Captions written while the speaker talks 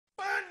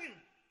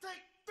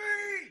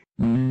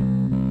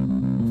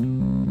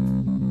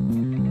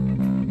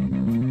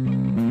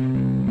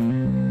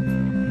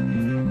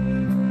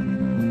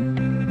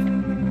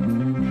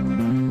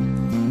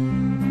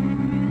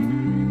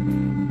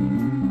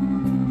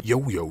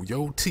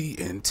Yo,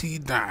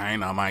 TNT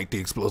Dynamite, the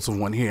explosive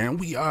one here, and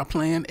we are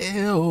playing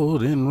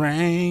Elden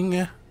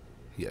Ring.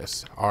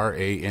 Yes,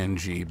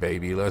 R-A-N-G,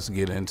 baby. Let's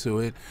get into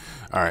it.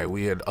 Alright,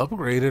 we had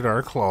upgraded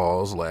our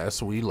claws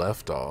last we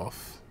left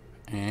off,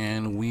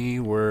 and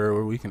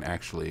we can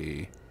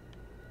actually,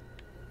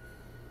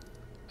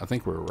 I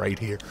think we're right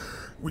here.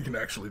 We can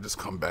actually just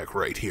come back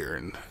right here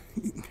and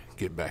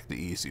get back the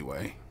easy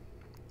way.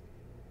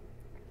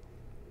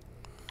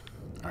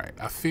 Alright,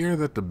 I fear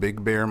that the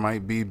big bear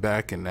might be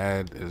back, and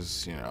that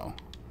is, you know,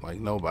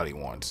 like nobody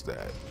wants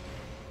that.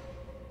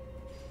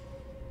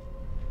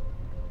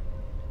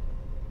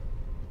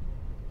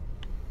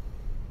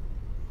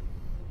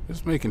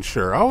 Just making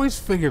sure. I always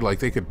figured like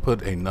they could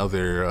put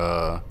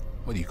another,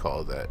 what do you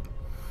call that?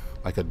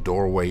 Like a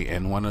doorway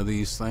in one of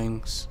these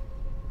things.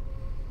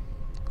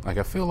 Like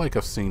I feel like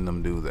I've seen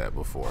them do that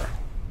before.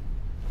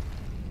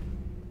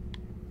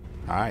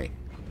 Hi.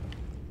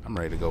 I'm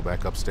ready to go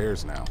back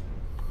upstairs now.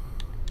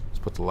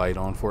 Put the light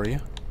on for you.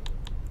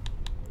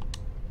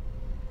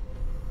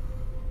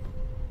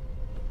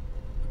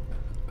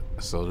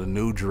 So the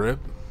new drip.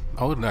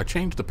 Oh, I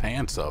changed the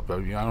pants up.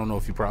 I don't know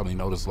if you probably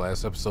noticed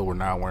last episode we're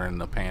not wearing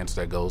the pants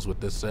that goes with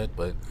this set,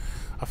 but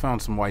I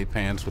found some white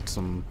pants with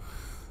some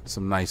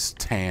nice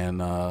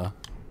tan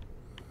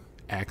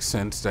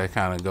accents that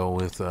kind of go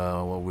with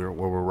what we're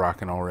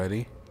rocking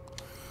already.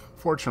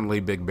 Fortunately,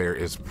 Big Bear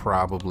is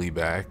probably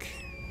back.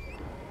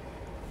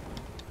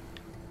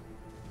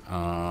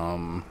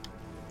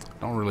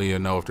 Don't really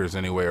know if there's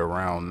any way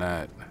around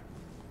that.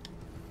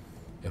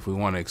 If we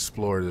want to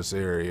explore this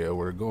area,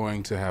 we're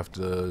going to have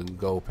to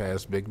go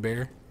past Big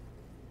Bear.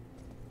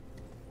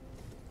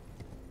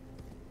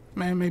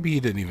 Man, maybe he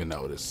didn't even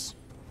notice.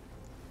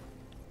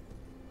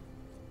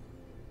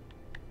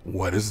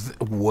 What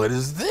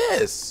is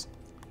this?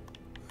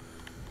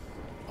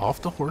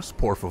 Off the horse,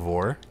 por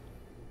favor.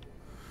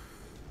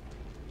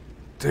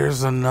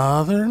 There's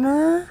another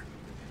nerd?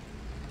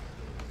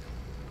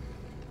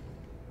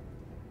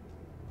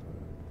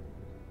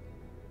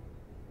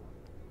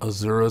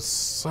 Azura's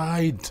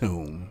side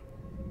tomb.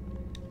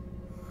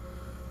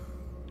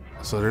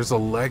 So there's a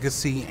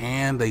legacy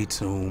and a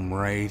tomb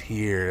right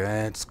here.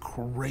 That's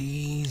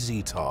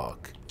crazy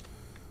talk.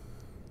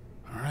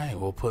 Alright,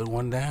 we'll put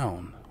one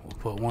down. We'll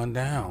put one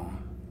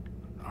down.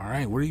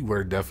 Alright,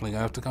 we're definitely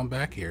gonna have to come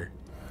back here.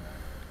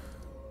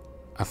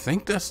 I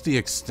think that's the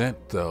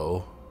extent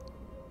though.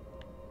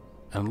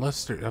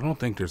 Unless there, I don't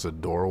think there's a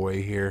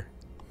doorway here.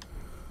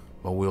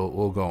 But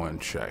we'll go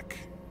and check.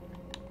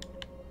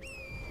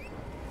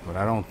 But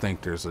I don't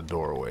think there's a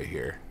doorway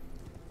here.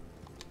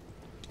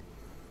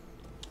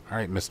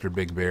 Alright, Mr.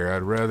 Big Bear,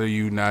 I'd rather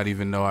you not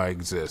even know I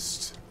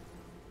exist.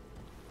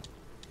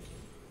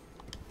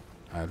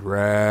 I'd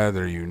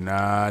rather you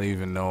not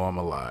even know I'm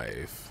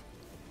alive.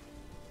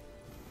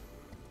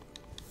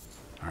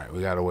 Alright,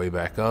 we got a way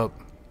back up.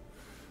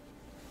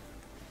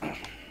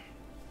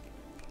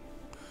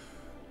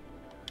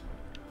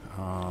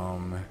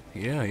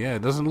 Yeah,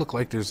 it doesn't look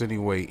like there's any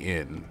way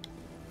in.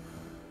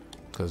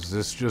 Because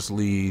this just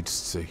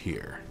leads to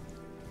here.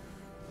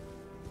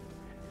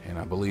 And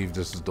I believe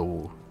this is the...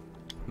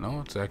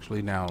 No, it's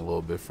actually down a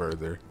little bit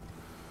further.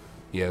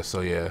 Yeah,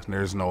 so yeah,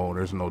 there's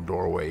no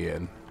doorway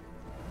in.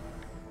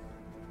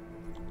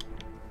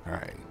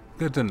 Alright,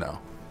 good to know.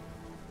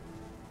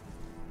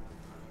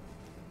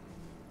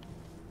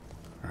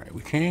 Alright,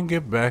 we can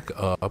get back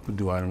up.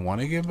 Do I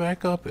want to get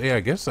back up? Yeah, I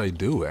guess I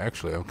do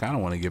actually. I kind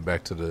of want to get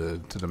back to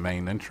the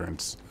main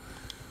entrance.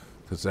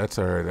 Because that's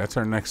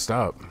our next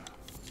stop.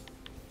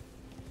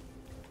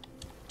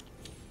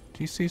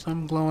 You see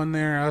something glowing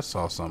there? I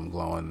saw something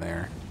glowing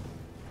there.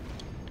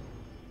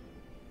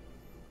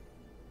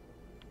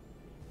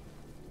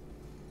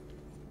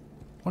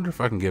 Wonder if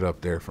I can get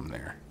up there from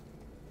there.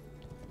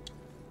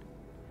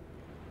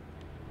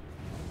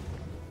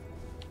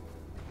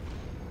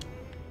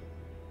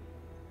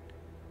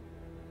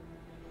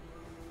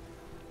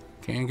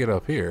 Can't get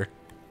up here.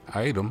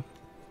 Item.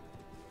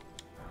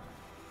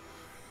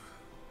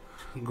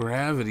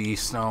 Gravity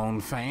stone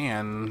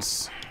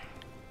fans.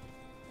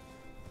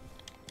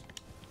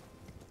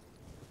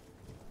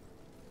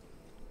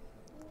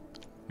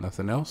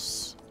 Nothing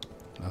else?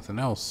 Nothing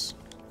else.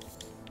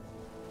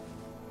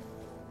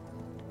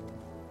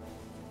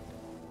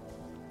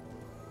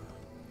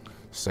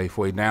 Safe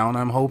way down,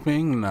 I'm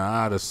hoping?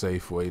 Not a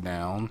safe way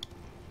down.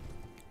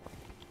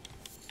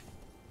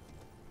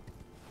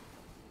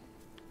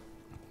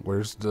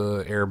 Where's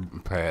the air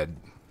pad?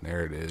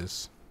 There it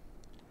is.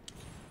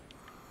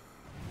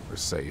 We're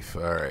safe.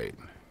 Alright.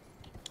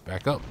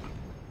 Back up.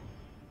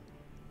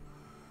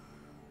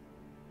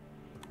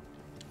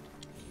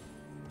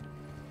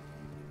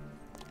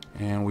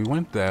 And we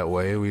went that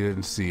way. We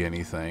didn't see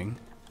anything.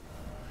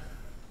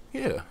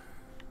 Yeah.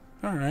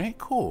 Alright,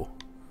 cool.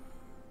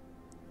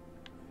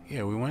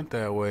 Yeah, we went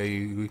that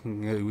way. We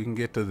can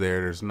get to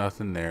there. There's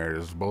nothing there.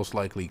 There's most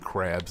likely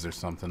crabs or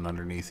something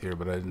underneath here,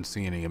 but I didn't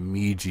see any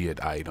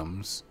immediate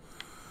items.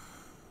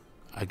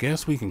 I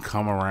guess we can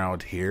come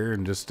around here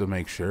and just to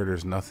make sure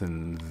there's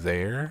nothing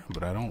there,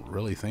 but I don't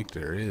really think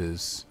there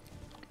is.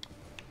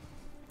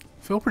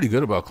 I feel pretty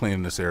good about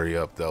cleaning this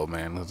area up though,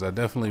 man, because I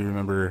definitely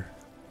remember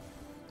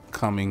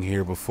coming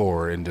here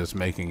before and just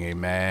making a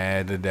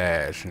mad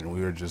dash, and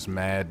we were just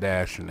mad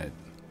dashing it.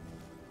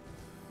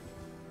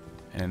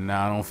 And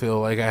now I don't feel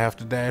like I have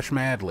to dash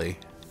madly.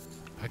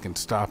 I can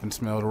stop and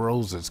smell the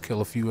roses, kill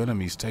a few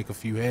enemies, take a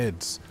few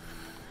heads,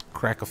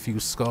 crack a few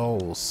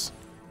skulls,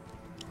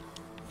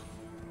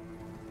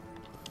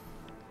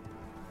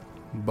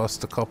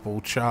 bust a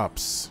couple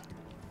chops.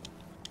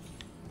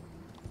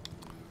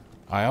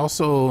 I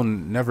also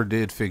never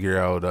did figure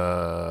out,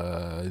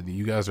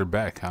 you guys are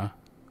back, huh?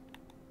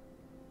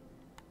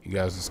 You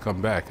guys just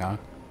come back, huh?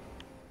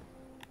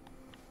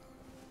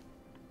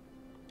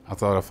 I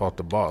thought I fought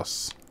the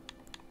boss.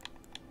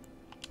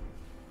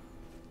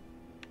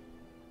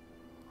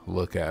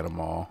 Look at them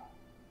all.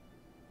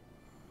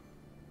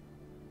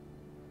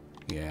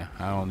 Yeah,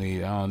 I don't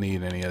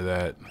need any of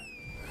that.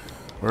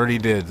 We already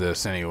did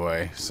this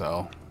anyway,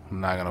 so I'm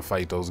not gonna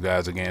fight those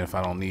guys again if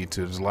I don't need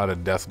to. There's a lot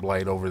of death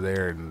blight over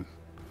there, and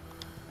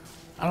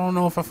I don't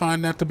know if I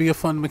find that to be a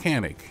fun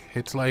mechanic.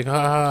 It's like,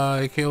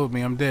 haha, it killed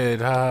me, I'm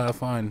dead, haha,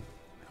 fun.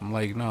 I'm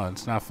like, no,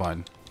 it's not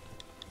fun.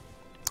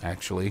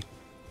 Actually,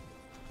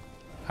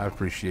 I'd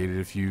appreciate it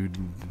if you'd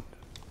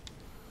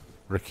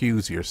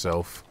recuse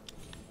yourself.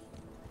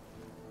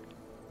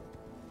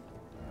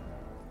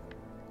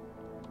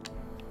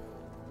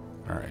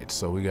 Alright,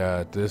 so we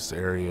got this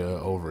area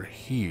over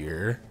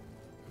here.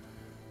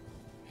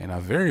 And I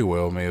very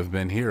well may have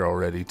been here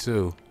already,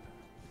 too.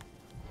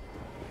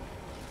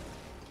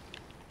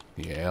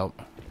 Yep.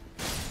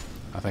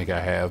 I think I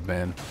have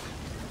been.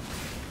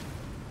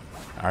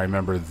 I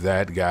remember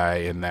that guy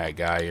and that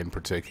guy in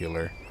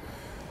particular.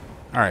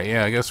 Alright,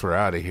 yeah, I guess we're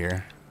out of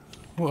here.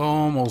 We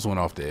almost went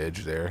off the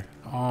edge there.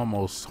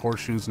 Almost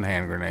horseshoes and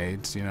hand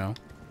grenades, you know.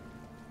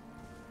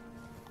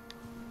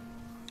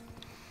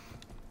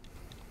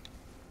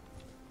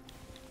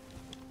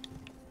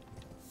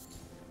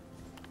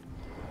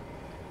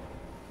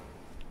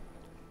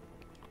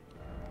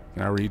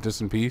 Can I read this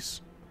in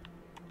peace?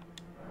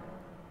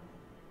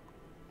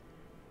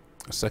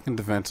 A second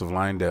defense of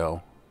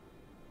Leyndell.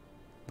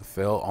 The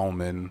fell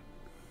omen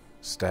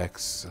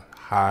stacks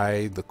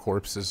high the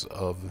corpses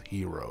of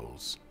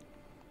heroes.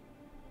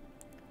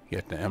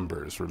 Yet the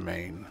embers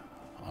remain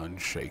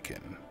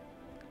unshaken.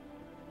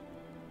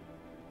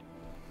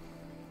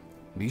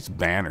 These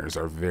banners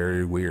are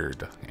very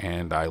weird,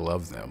 and I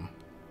love them.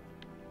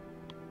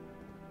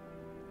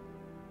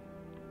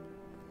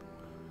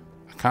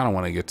 I kind of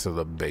want to get to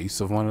the base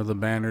of one of the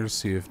banners,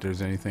 see if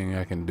there's anything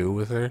I can do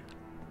with her.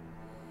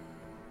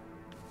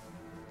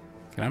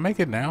 Can I make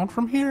it down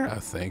from here? I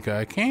think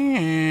I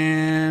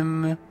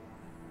can.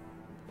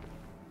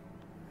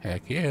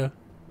 Heck yeah.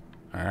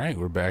 Alright,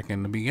 we're back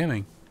in the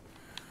beginning.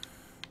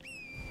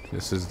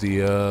 This is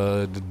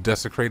the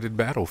desecrated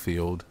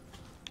battlefield.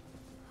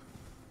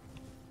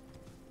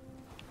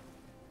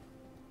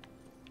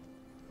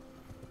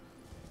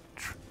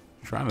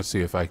 Trying to see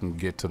if I can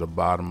get to the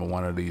bottom of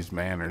one of these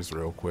banners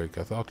real quick.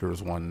 I thought there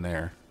was one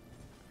there.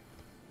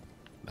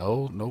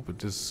 No, nope, it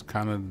just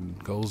kind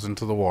of goes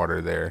into the water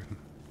there.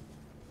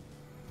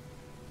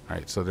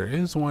 Alright, so there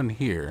is one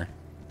here.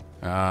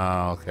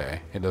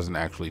 Okay. It doesn't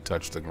actually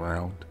touch the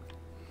ground.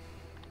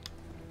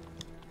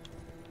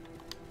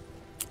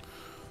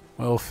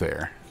 Well,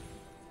 fair.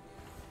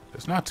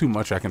 There's not too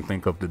much I can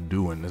think of to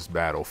do in this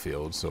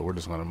battlefield, so we're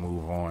just going to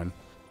move on.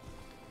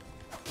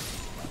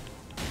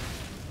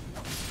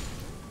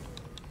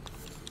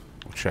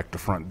 We'll check the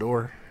front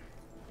door.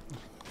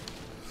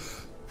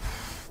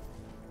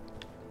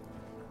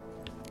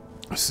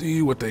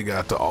 See what they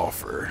got to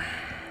offer.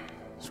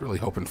 I was really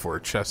hoping for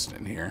a chest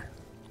in here.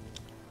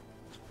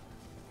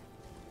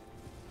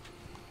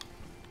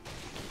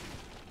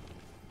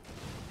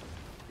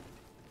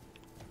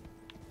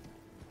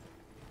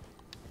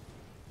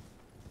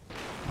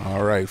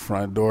 Alright,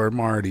 front door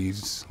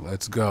Marty's.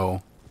 Let's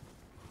go.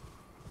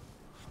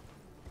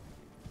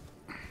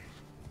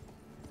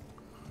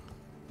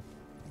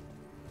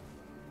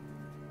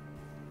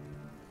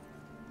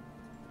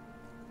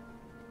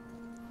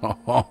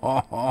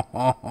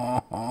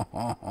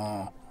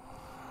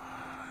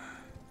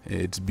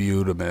 It's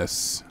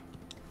beautimous.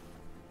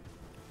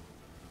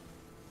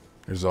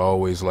 There's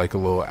always like a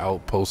little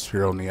outpost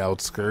here on the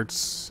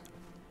outskirts.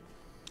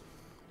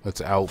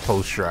 Let's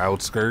outpost your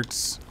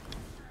outskirts.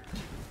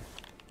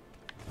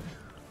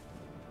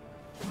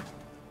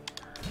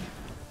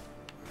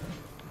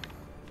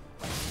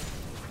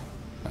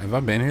 Have I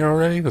been here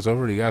already? Because I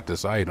already got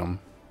this item.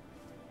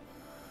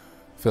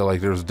 Feel like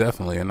there was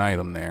definitely an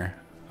item there.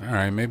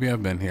 Alright, maybe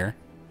I've been here.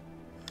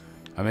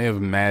 I may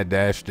have mad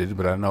dashed it,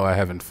 but I know I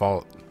haven't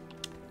fought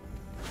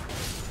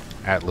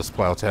Atlas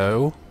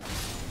Plateau.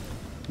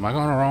 Am I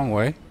going the wrong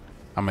way?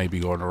 I may be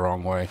going the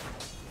wrong way.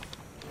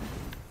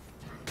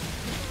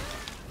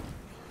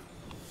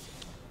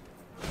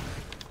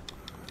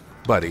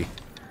 Buddy,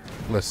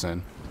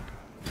 listen.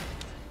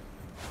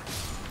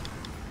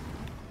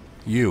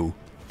 You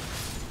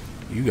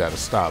gotta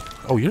stop.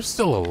 Oh, you're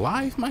still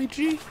alive, my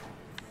G?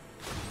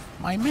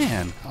 My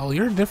man. Oh,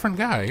 you're a different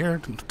guy. You're a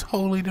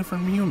totally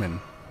different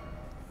human.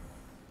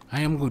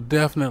 I am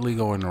definitely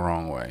going the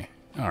wrong way.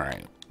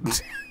 Alright.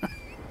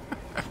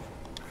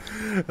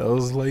 I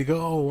was like,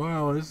 oh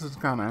wow, this is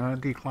kind of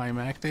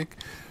anticlimactic.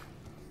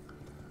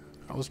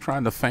 I was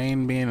trying to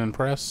feign being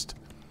impressed.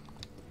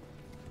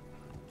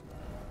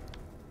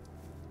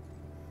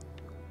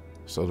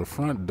 So the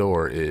front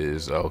door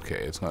is, okay,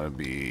 it's going to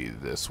be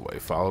this way.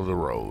 Follow the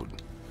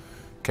road.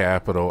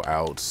 Capital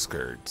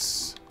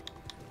outskirts.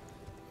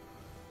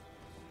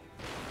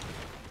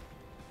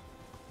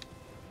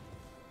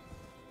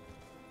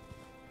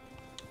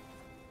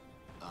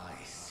 I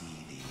see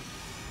thee,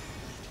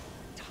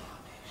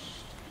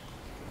 tarnished,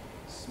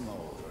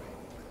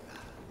 smoldering with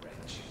that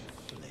wretched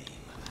flame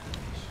of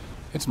ambition.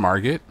 It's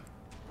Margit.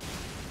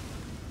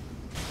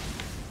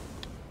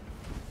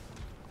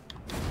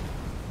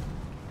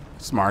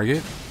 It's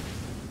Margit.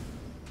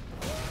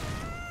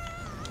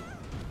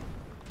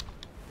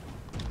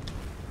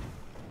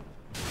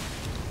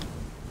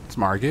 It's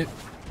Margit.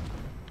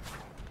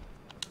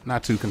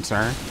 Not too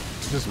concerned.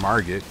 It's just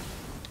Margit.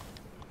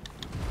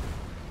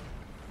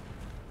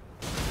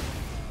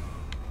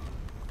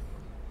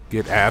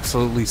 Get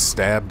absolutely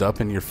stabbed up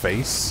in your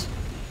face.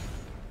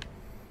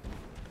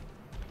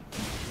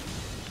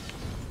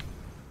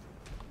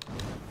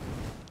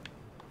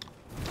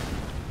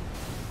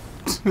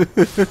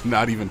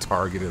 Not even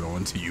targeted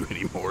onto you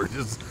anymore.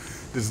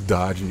 Just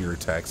dodging your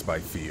attacks by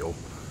feel.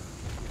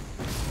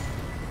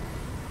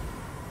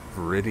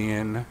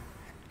 Viridian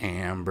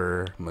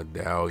Amber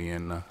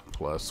Medallion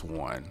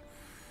 +1.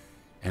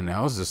 And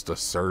that was just a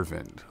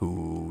servant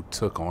who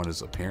took on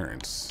his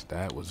appearance.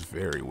 That was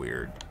very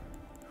weird.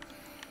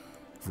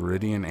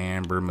 Viridian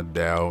Amber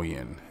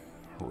Medallion.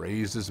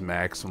 Raises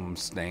maximum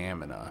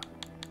stamina.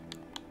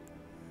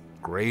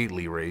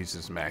 Greatly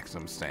raises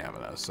maximum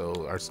stamina.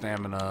 So our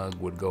stamina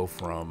would go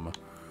from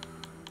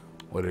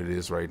what it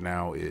is right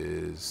now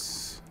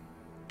is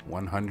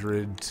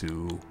 100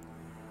 to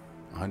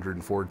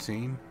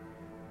 114.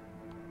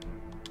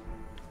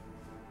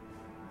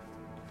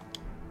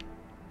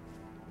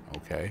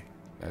 Okay,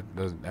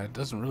 that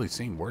doesn't really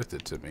seem worth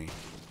it to me.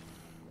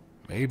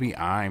 Maybe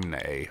I'm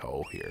the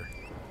a-hole here.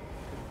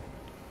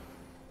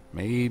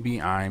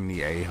 Maybe I'm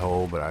the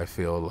a-hole, but I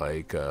feel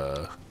like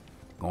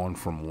going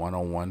from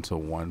 101 to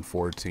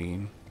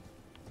 114,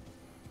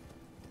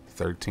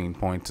 13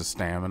 points of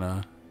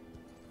stamina,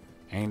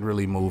 ain't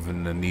really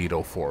moving the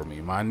needle for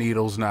me. My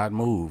needle's not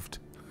moved.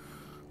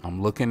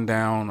 I'm looking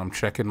down, I'm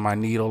checking my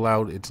needle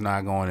out, it's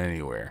not going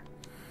anywhere.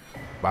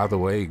 By the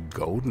way,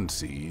 golden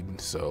seed,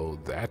 so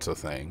that's a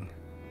thing.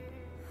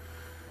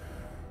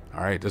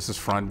 Alright, this is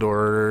front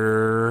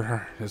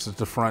door. This is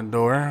the front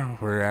door.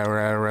 We're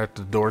at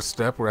the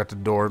doorstep, we're at the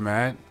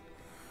doormat.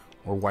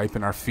 We're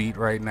wiping our feet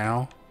right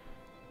now.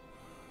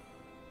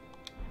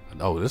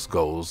 Oh, this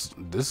goes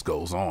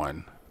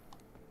on.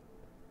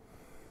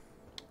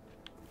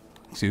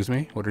 Excuse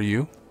me, what are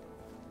you?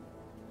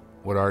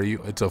 What are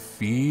you? It's a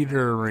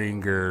feeder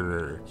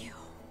ringer. You,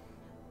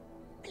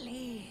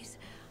 please,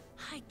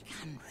 I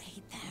can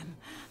read them.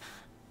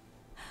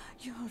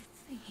 Your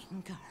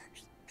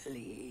fingers,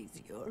 please,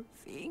 your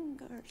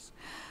fingers.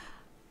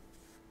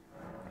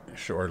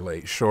 Sure,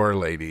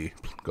 lady.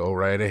 Go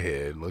right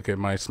ahead. Look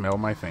at smell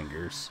my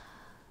fingers.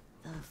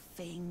 The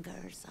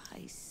fingers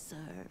I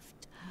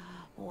served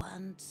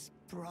once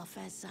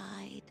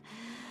prophesied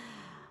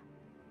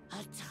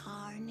a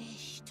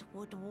tarnished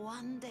would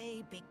one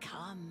day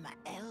become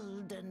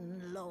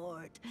Elden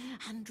Lord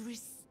and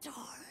restore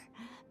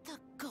the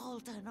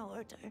Golden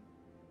Order.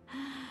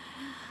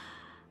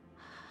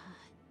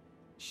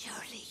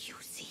 Surely you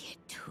see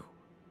it too.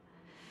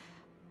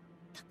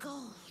 The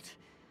gold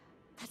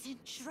that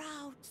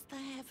enshrouds the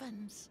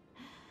heavens.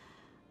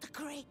 The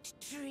great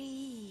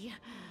tree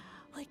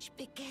which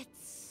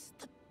begets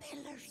the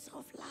pillars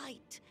of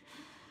light.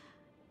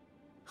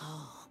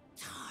 Oh,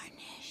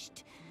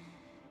 tarnished,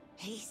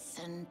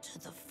 hasten to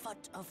the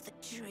foot of the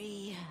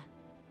tree.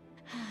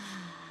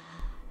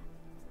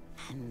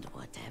 And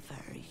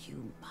whatever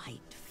you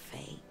might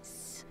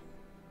face,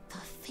 the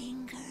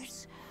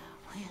fingers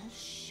will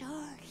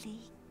surely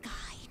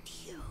guide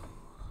you.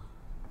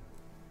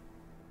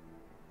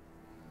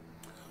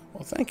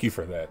 Well, thank you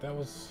for that. That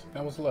was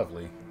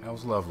lovely. That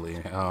was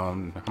lovely.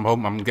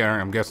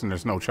 I'm guessing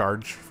there's no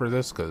charge for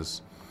this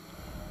because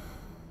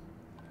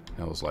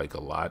that was like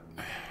a lot.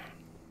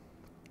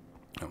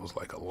 That was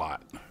like a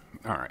lot.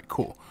 All right,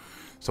 cool.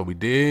 So we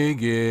did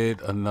get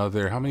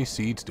another. How many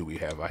seeds do we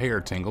have? I hear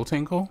a tingle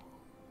tingle.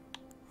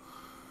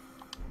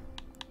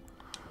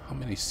 How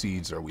many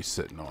seeds are we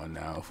sitting on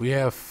now? If we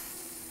have,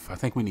 I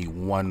think we need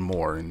one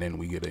more, and then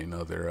we get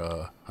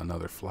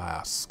another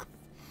flask.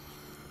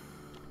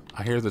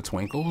 I hear the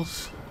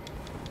twinkles.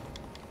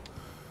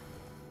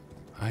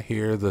 I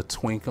hear the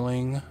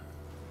twinkling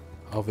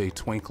of a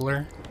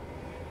twinkler.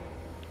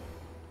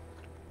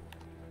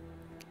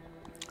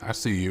 I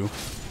see you.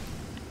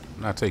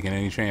 I'm not taking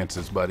any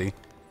chances, buddy.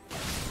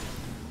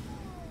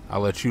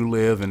 I'll let you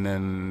live, and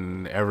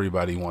then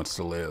everybody wants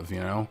to live, you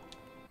know?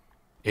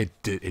 It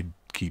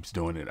keeps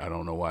doing it. I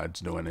don't know why it's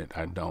doing it.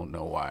 I don't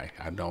know why.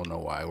 I don't know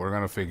why. We're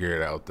gonna figure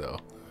it out, though.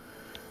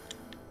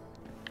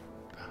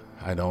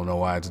 I don't know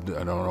why I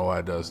don't know why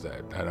it does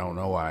that. I don't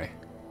know why.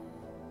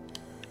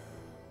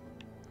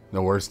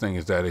 The worst thing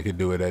is that it could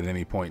do it at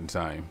any point in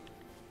time.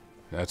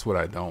 That's what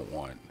I don't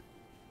want.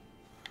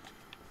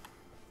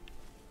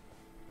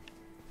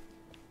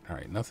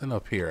 Alright, nothing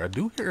up here. I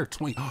do hear a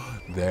twinkle.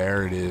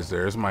 There it is.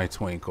 There's my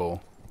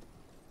twinkle.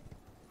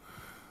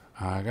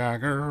 I got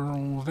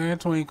girls that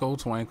twinkle,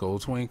 twinkle,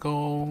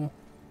 twinkle.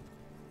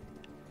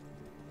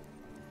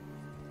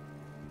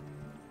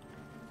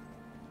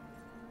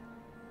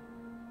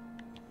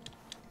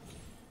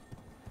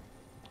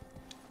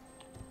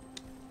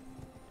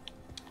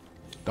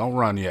 Don't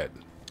run yet.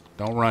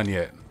 Don't run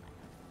yet.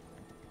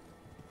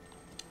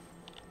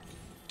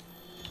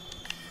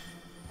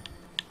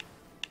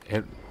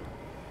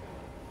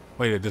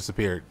 Wait, it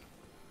disappeared.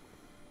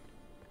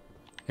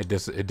 It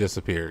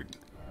disappeared.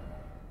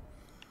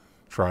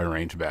 Try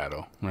range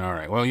battle.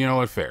 Alright, well, you know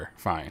what? Fair.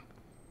 Fine.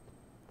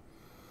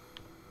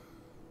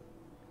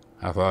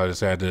 I thought I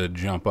just had to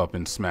jump up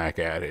and smack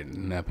at it,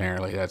 and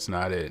apparently that's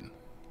not it.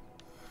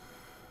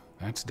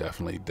 That's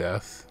definitely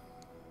death.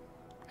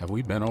 Have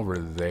we been over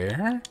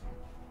there?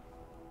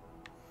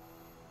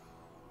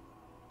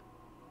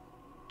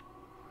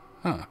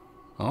 Huh.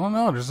 Oh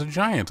no, there's a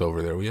giant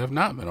over there. We have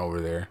not been over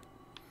there.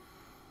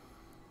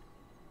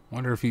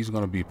 Wonder if he's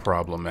going to be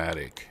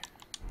problematic.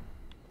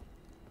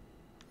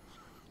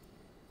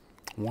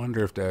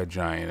 Wonder if that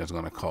giant is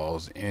going to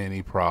cause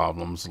any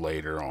problems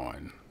later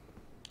on.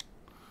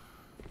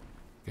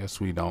 Guess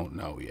we don't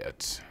know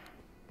yet.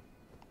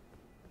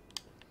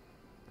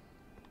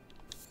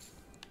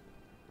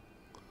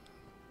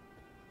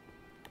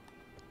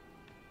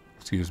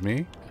 Excuse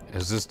me?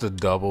 Is this the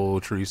double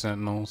tree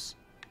sentinels?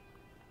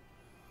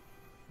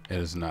 It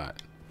is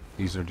not.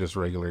 These are just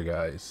regular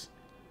guys.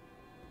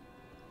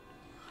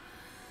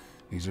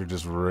 These are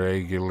just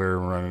regular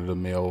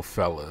run-of-the-mill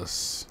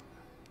fellas.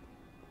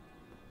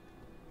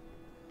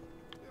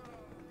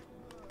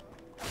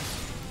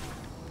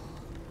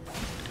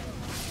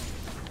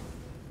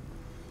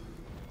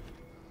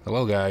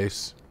 Hello,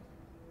 guys.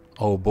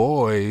 Oh,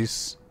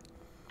 boys.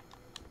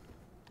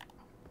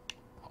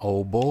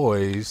 Oh,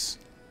 boys.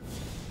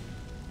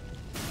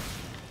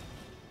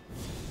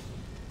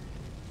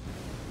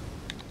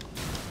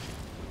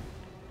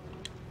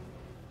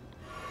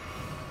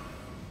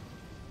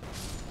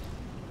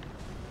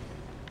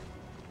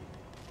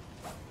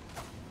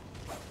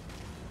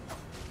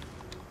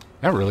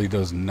 That really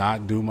does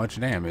not do much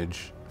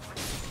damage.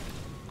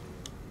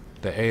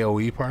 The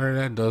AoE part of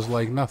that does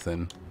like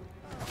nothing.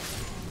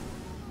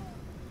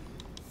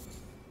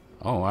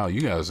 Oh wow,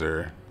 you guys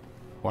are...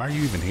 Why are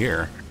you even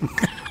here?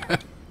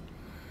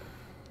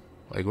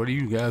 Like, what are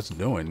you guys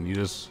doing? You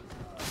just...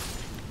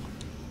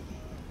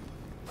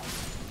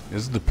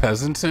 This is the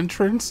peasant's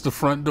entrance? The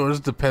front door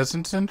is the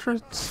peasant's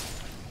entrance?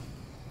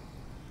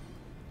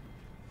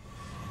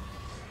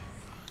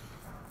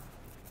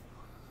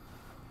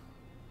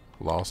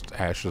 Lost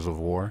Ashes of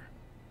War.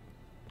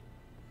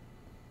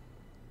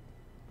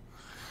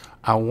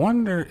 I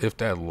wonder if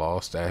that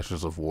Lost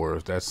Ashes of War,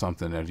 if that's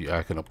something that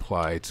I can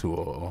apply to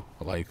a,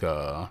 like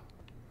I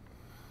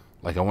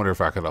wonder if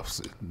I could,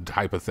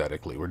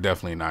 hypothetically, we're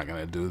definitely not going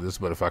to do this,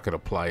 but if I could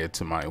apply it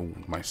to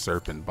my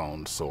serpent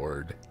bone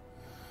sword,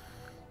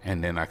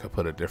 and then I could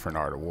put a different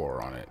Art of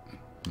War on it.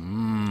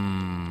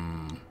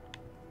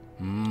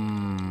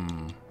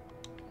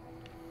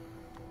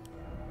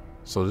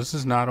 So this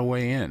is not a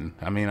way in.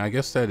 I mean, I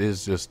guess that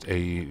is just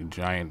a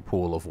giant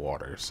pool of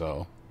water,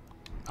 so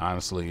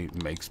honestly,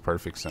 it makes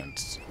perfect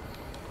sense.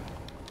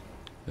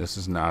 This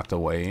is not the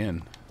way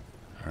in.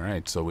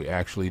 Alright, so we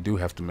actually do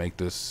have to make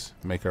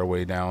our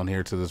way down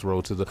here to this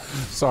road to the...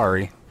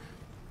 Sorry.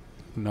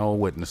 No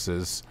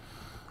witnesses.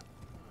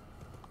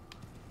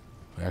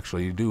 We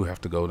actually do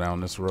have to go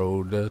down this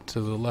road to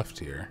the left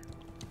here.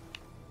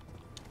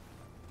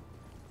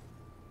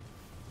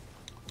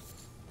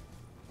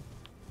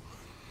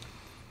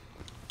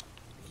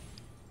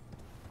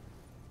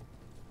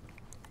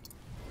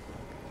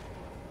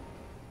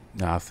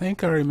 Now, I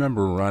think I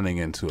remember running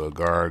into a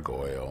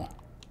gargoyle.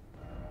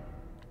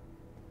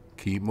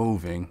 Keep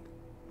moving.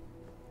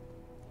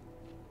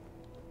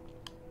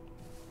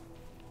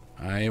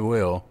 I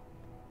will.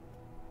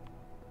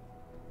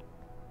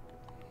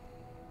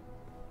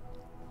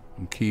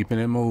 I'm keeping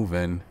it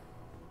moving.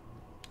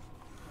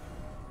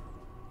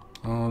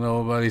 Oh,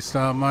 nobody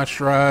stop my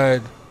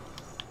stride.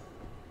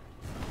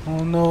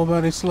 Oh,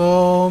 nobody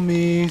slow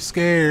me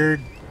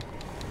scared.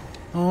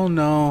 Oh,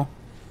 no.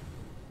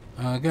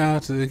 I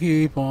got to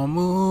keep on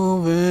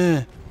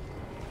moving.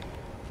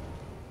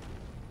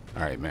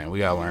 Alright, man. We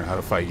gotta learn how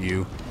to fight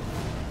you.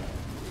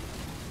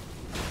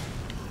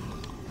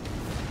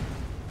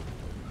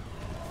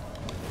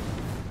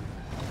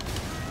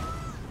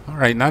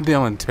 Alright, not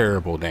dealing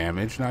terrible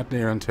damage. Not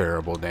dealing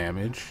terrible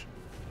damage.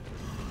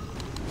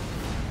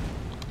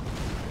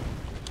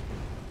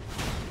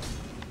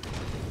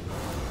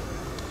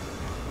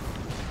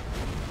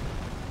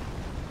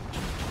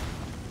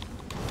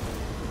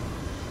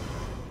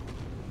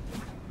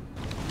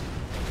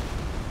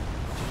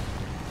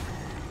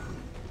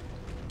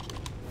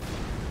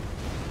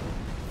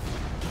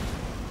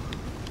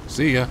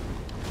 See ya.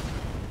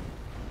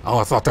 Oh,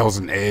 I thought that was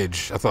an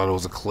edge. I thought it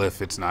was a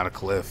cliff. It's not a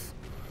cliff.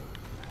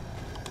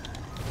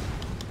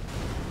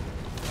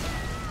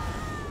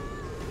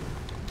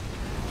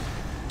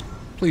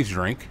 Please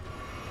drink.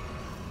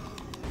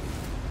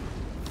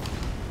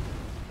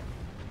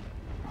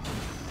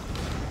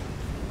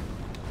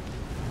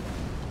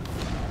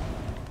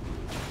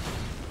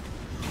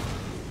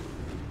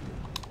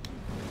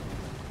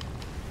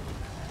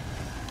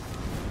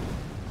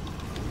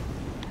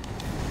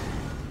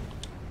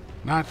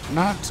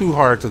 Not too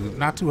hard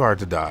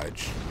to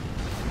dodge.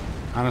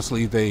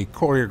 Honestly, they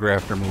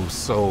choreographed their moves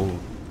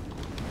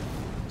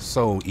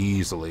so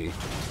easily.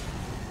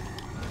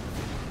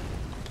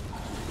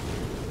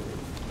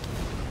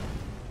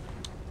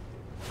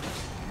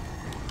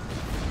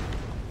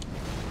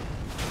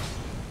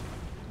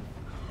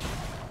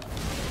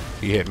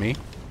 He hit me.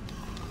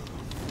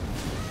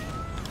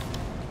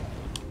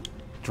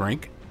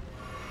 Drink.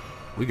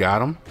 We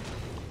got him.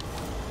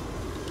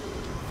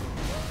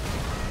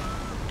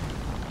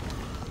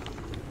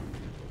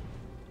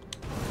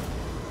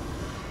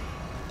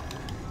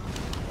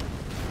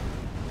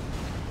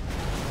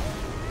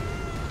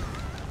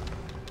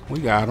 We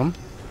got him.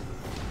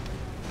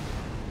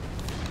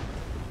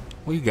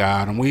 We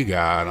got him. We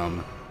got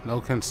him.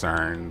 No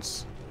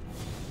concerns.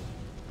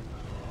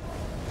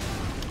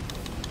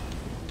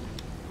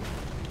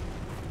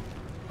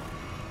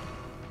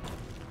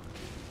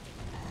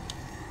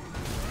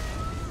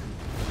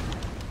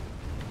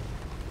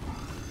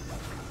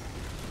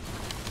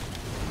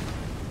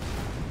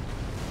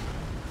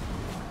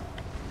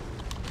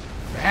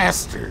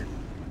 Bastard.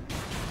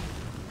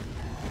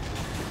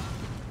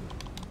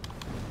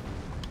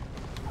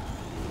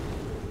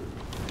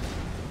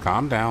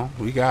 Calm down.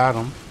 We got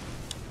him.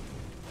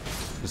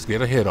 Just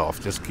get a hit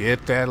off. Just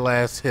get that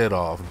last hit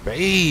off.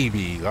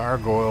 Baby.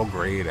 Gargoyle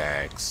Great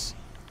Axe.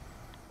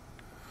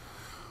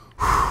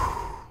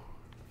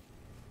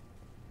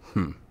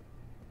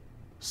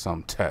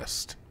 Some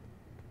test.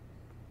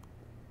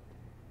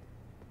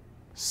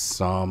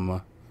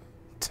 Some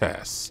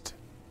test.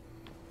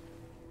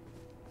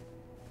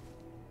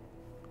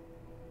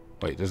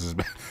 Wait, this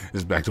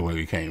is back to where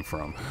we came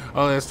from.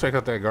 Oh, let's check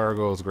out that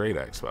Gargoyle's Great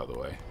Axe, by the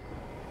way.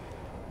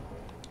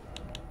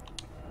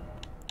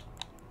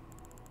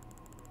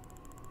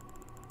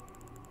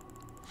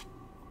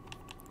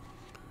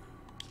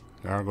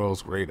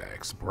 Gargoyle's Great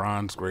Axe.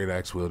 Bronze Great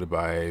Axe wielded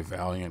by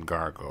valiant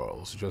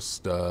gargoyles.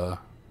 Just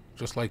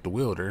like the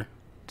wielder,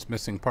 its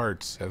missing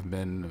parts have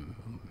been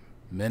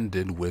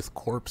mended with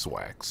corpse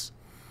wax.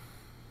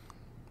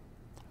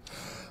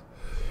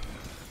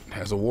 It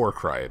has a war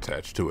cry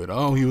attached to it.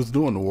 Oh, he was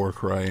doing the war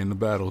cry in the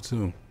battle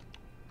too.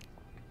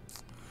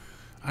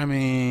 I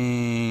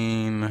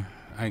mean,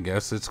 I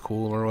guess it's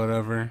cool or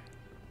whatever.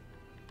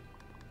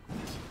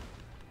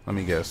 Let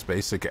me guess,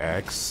 basic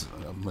axe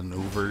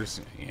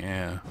maneuvers.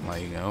 Yeah,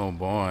 like, oh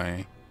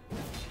boy.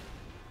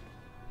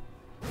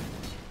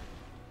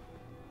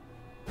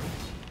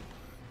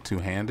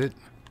 Two-handed.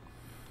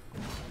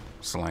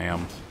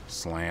 Slam,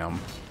 slam,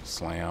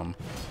 slam.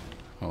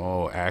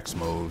 Oh, axe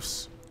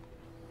moves.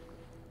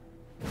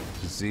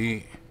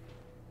 Z.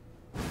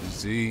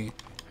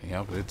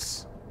 Yep,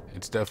 it's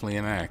definitely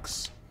an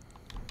axe.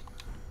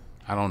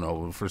 I don't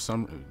know, for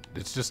some,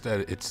 it's just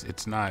that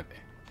it's not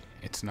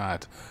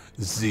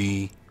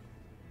Z.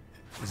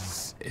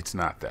 It's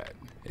not that.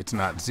 It's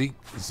not Zeke.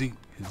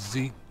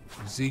 It's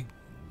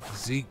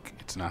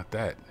not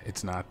that.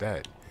 It's not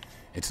that.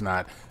 It's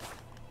not.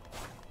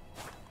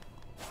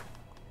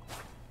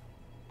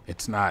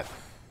 It's not.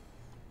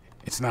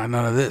 It's not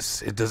none of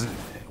this. It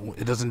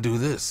doesn't do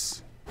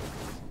this.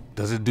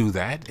 Does it do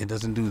that? It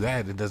doesn't do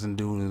that. It doesn't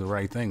do the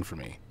right thing for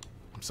me.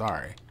 I'm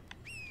sorry.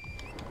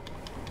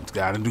 It's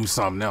got to do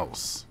something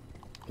else.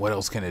 What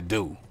else can it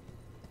do?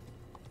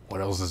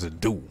 What else does it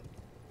do?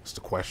 That's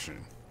the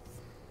question.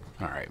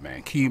 Alright,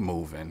 man. Keep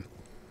moving.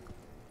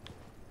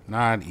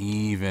 Not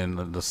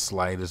even the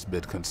slightest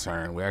bit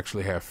concerned. We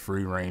actually have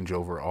free range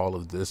over all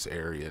of this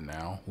area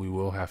now. We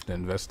will have to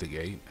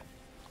investigate.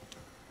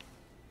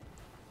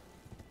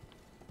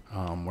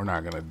 We're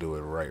not going to do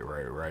it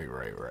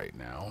right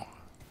now.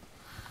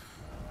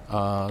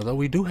 Though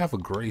we do have a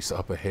grace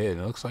up ahead.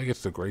 It looks like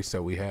it's the grace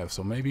that we have.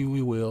 So maybe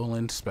we will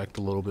inspect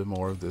a little bit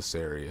more of this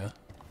area.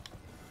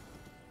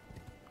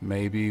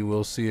 Maybe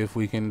we'll see if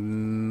we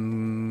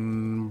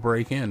can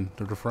break in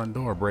through the front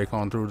door. Break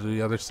on through to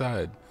the other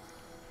side.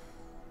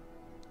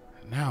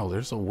 Now,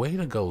 there's a way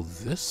to go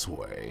this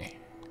way.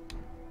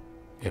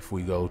 If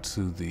we go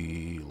to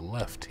the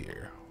left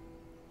here.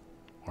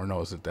 Or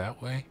no, is it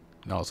that way?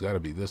 No, it's got to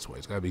be this way.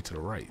 It's got to be to the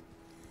right.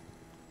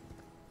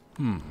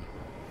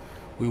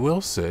 We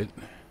will sit.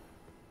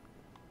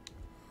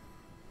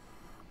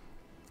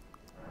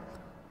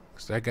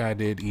 Because that guy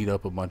did eat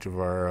up a bunch of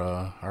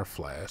our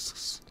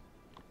flasks.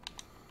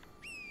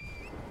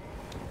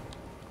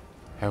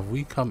 Have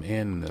we come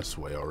in this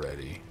way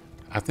already?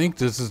 I think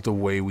this is the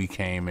way we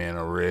came in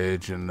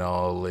originally.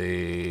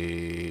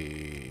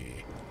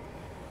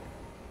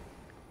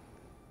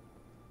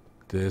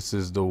 This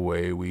is the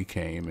way we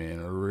came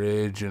in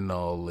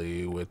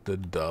originally with the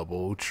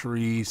double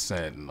tree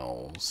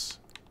sentinels.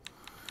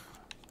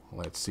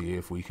 Let's see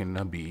if we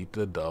can beat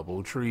the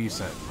double tree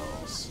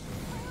sentinels.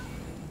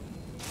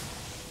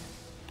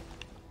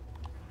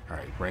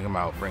 Alright, bring them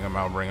out, bring them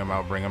out, bring them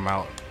out, bring them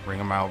out, bring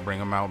them out, bring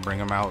them out, bring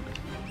them out.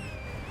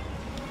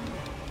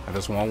 I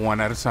just want one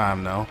at a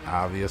time though,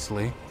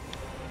 obviously.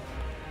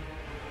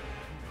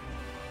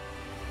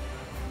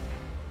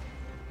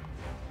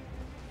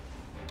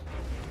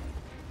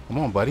 Come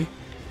on, buddy.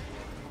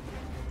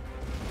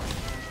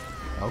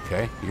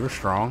 Okay, you're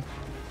strong.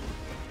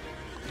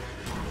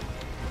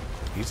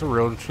 She's a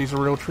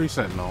real tree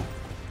sentinel.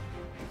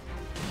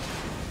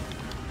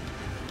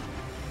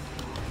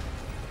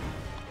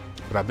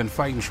 But I've been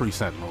fighting tree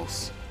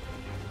sentinels.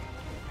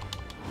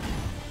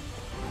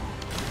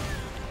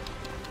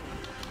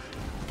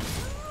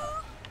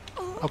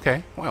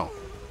 Okay, well.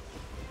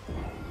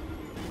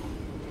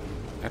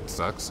 That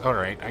sucks.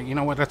 Alright, you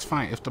know what, that's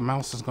fine. If the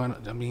mouse is gonna,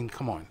 I mean,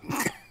 come on.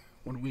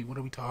 What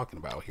are we talking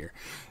about here?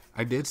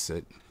 I did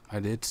sit.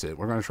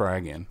 We're gonna try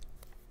again.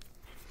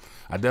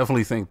 I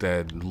definitely think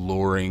that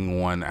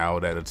luring one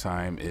out at a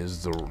time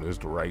is the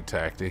right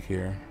tactic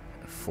here,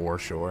 for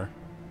sure.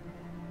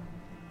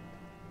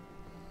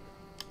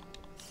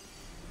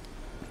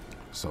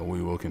 So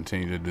we will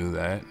continue to do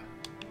that.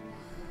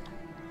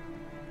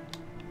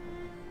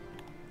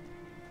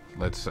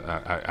 Let's.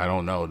 I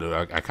don't know, dude.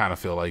 I kind of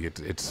feel like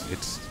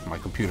it's my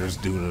computer's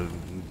due to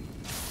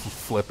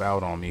flip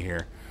out on me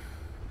here.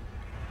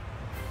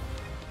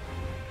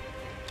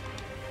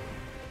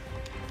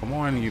 Come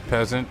on, you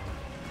peasant.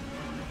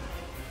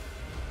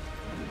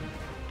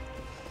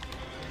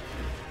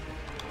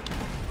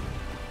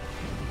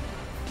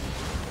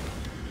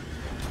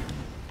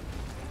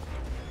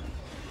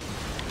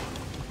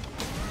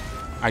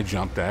 I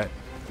jumped that.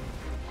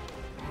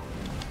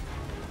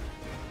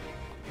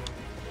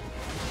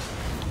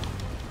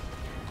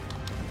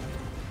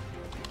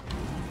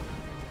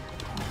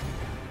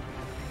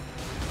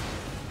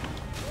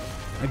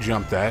 I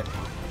jumped that.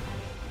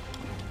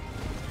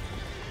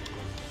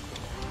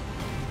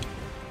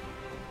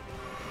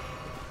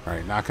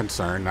 Alright, not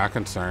concerned, not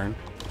concerned.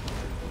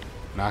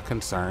 Not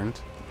concerned.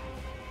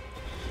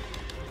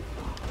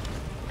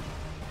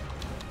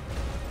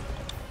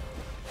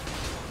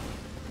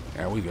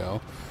 There we go.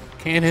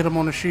 Can't hit him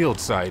on the shield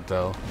side,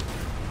 though.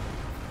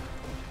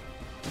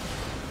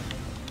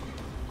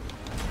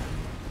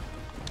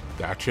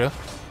 Gotcha.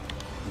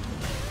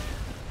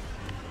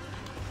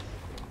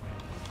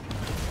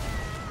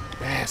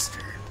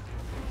 Bastard.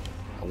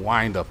 A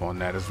wind up on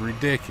that is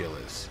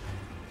ridiculous.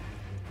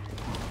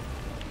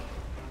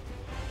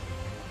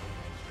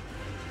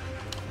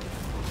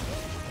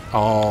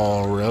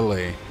 Oh,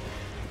 really?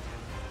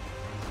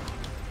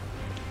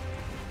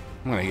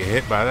 I'm gonna get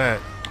hit by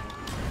that.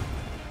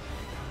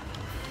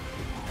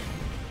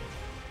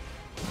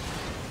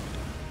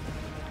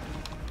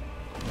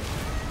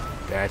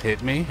 That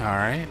hit me.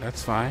 Alright,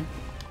 that's fine.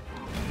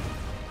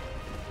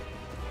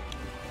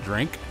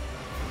 Drink.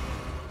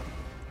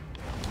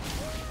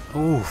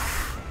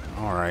 Oof.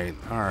 Alright,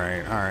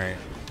 alright, alright.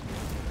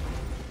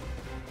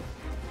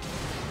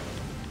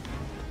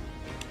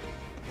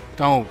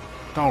 Don't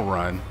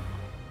run.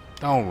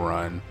 Don't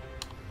run.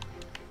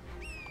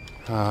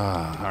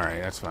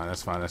 Alright, that's fine,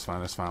 that's fine, that's fine,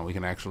 that's fine. We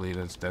can actually,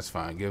 that's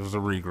fine. Give us a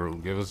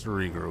regroup. Give us a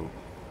regroup.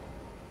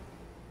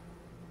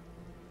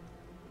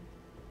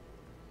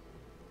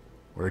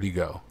 Where'd he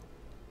go?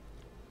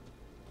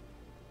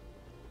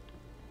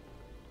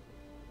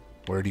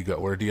 Where'd he go?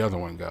 Where'd the other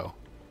one go?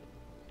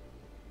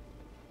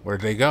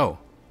 Where'd they go?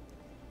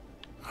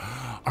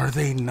 Are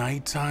they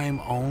nighttime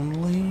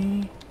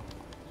only?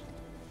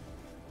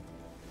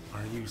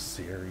 Are you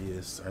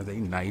serious? Are they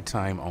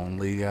nighttime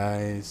only,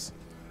 guys?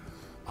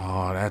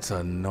 Oh, that's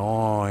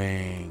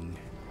annoying.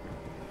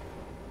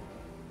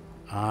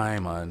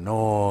 I'm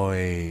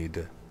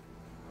annoyed.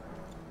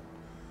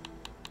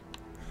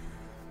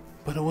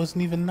 But it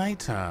wasn't even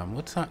nighttime.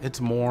 What time?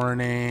 It's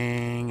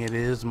morning. It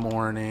is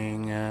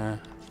morning.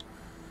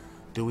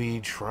 Do we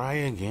try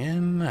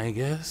again? I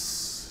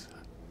guess.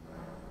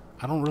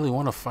 I don't really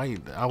want to fight.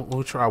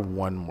 We'll try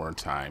one more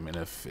time, and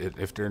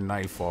if they're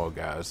nightfall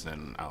guys,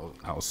 then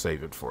I'll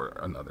save it for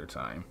another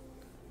time.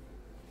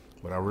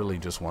 But I really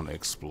just want to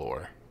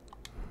explore.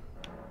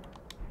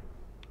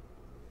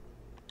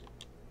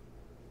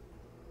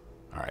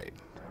 All right,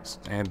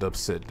 stand up,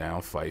 sit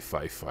down, fight,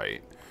 fight,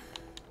 fight.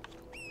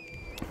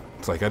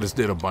 It's like I just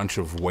did a bunch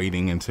of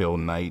waiting until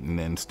night and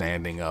then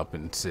standing up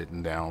and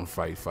sitting down,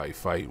 fight, fight,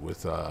 fight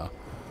with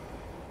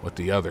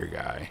the other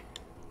guy.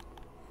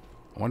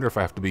 I wonder if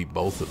I have to beat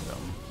both of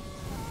them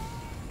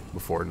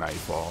before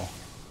nightfall.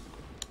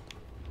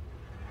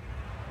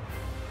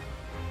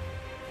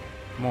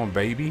 Come on,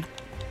 baby.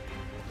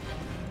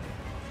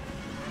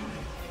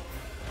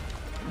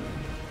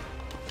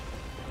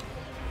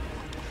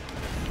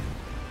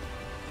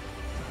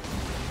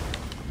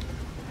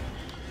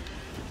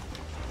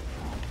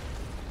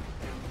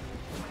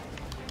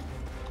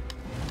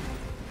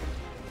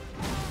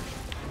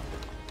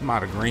 I'm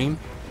out of green.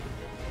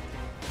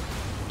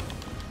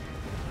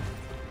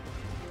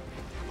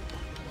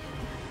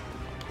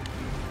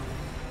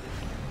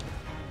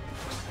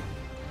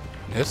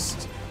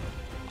 missed.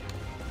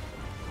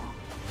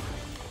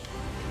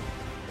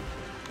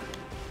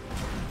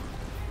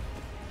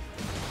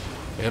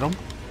 Hit him.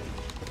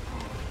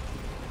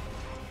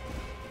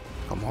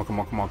 Come on, come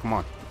on, come on, come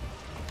on.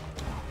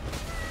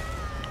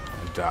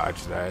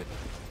 Dodge that.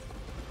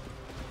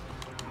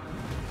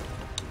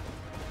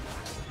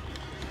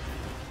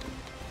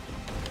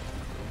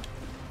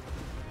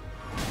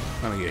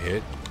 Gonna get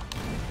hit.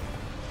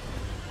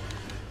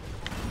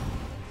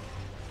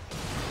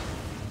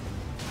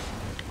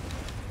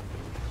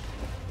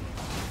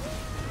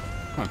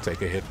 Gonna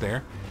take a hit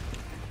there.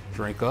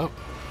 Drink up.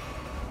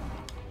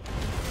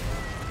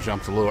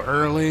 Jumped a little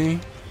early.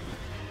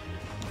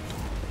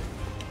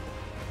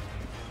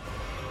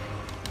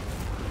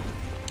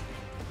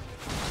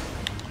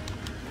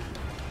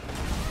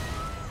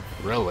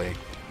 Really?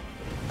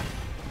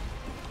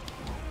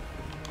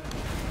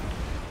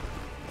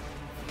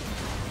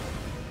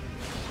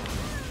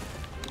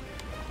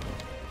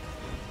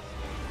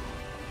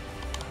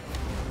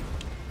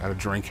 Got a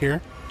drink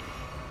here.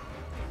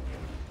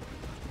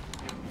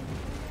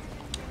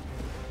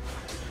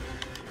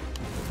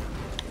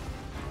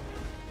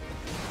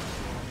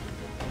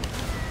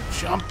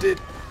 Jumped it.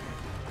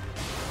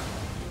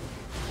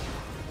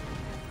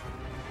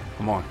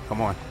 Come on,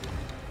 come on.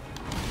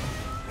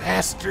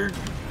 Bastard.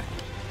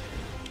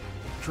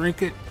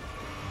 Drink it.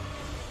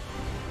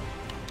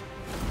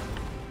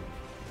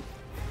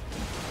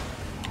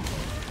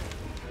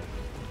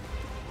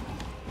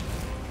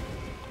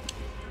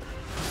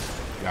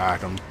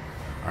 Got him.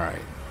 Alright.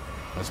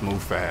 Let's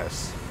move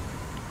fast.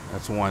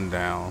 That's one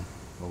down.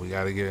 But we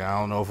gotta get, I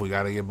don't know if we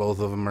gotta get both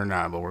of them or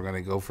not, but we're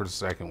gonna go for the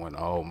second one.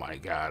 Oh my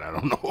god, I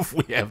don't know if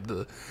we have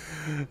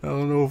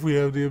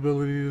the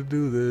ability to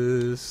do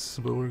this,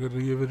 but we're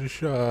gonna give it a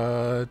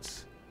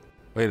shot.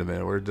 Wait a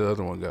minute, where'd the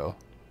other one go?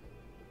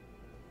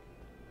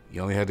 You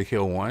only had to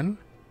kill one?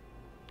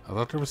 I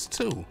thought there was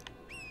two.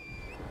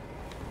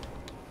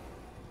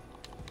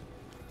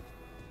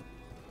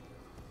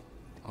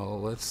 Oh,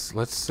 let's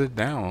sit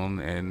down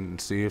and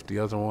see if the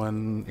other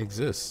one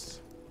exists.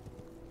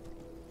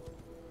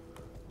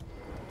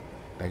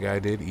 That guy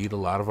did eat a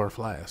lot of our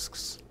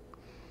flasks.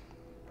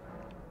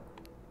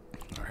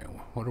 Alright,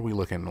 what are we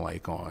looking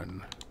like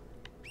on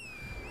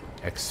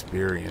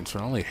experience?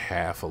 We're only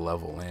half a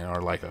level in,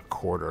 or like a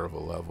quarter of a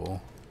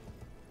level.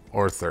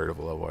 Or a third of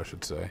a level, I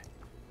should say.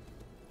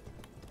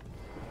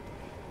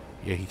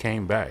 Yeah, he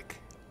came back.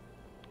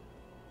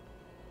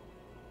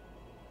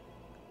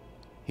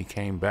 He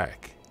came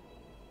back.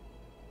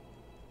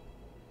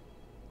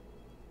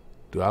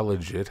 Do I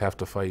legit have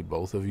to fight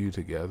both of you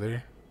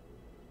together?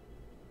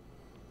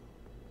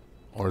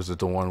 Or is it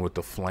the one with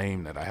the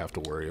flame that I have to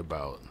worry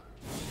about?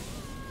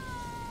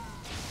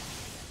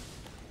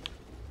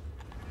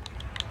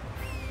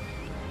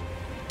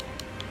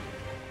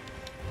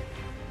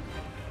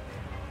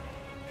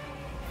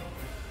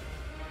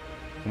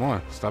 Come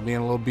on, stop being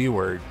a little B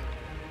word.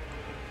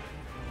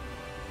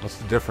 What's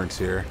the difference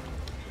here?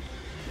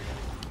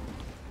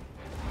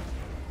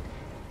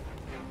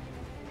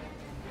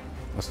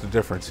 What's the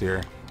difference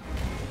here?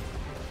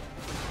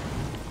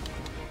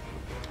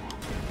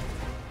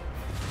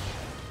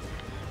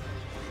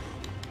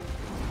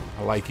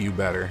 I like you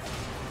better.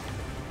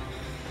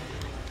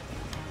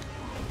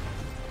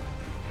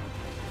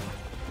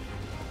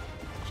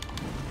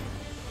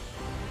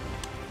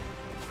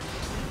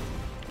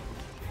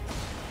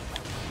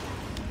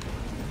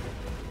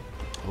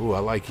 Ooh, I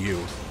like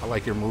you. I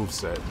like your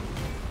moveset.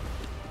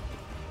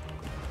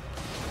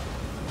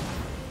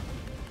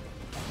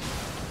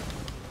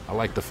 I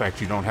like the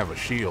fact you don't have a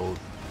shield.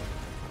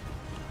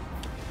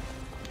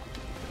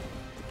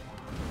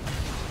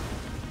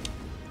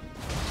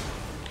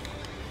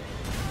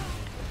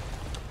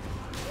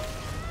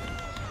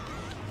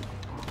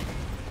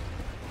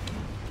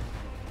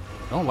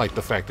 I don't like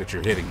the fact that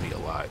you're hitting me a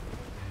lot.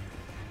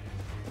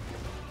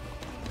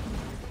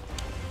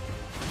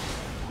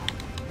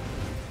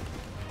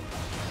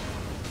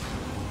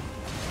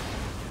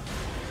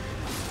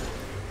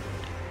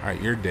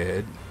 Alright, you're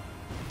dead.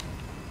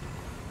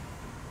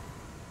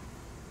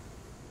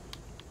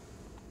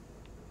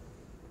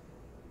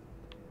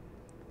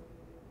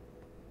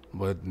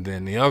 But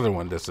then the other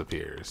one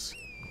disappears.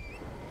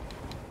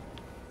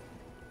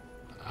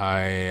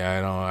 I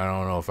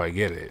don't know if I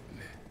get it.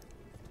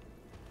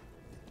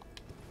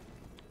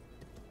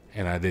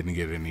 And I didn't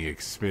get any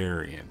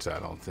experience, I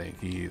don't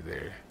think,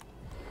 either.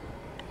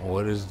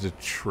 What is the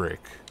trick?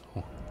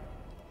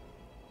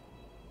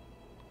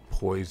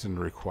 Poison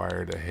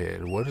required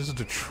ahead. What is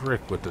the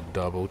trick with the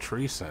double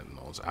tree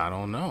sentinels? I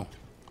don't know.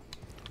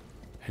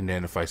 And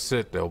then if I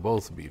sit, they'll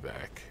both be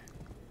back.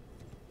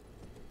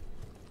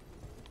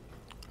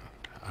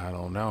 I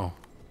don't know.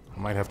 I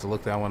might have to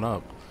look that one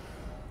up.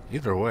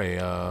 Either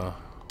way,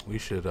 we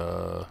should,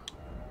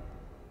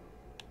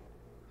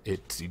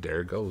 see,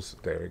 there it goes.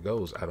 There it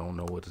goes. I don't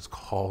know what is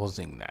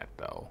causing that,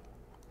 though.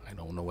 I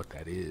don't know what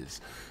that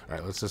is.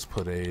 Alright, let's just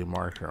put a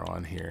marker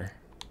on here.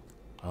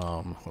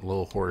 A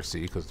little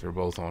horsey, because they're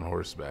both on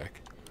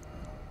horseback.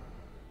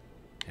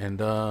 And,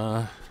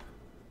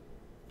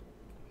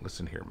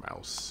 Listen here,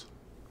 mouse.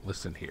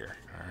 Listen here.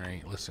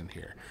 Alright, listen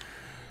here.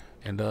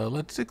 And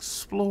let's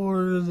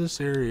explore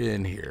this area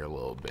in here a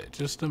little bit,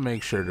 just to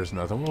make sure there's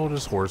nothing. We'll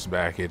just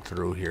horseback it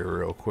through here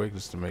real quick,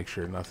 just to make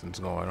sure nothing's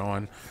going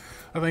on.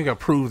 I think I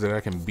proved that I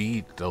can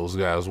beat those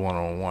guys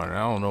one-on-one. I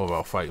don't know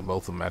about fighting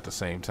both of them at the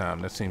same time.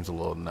 That seems a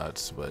little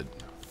nuts, but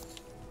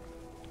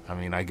I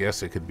mean, I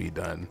guess it could be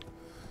done.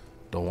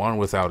 The one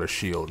without a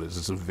shield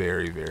is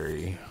very,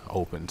 very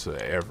open to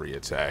every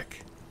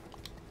attack.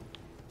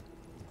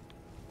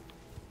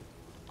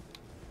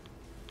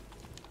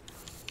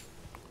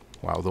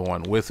 Wow, the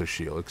one with a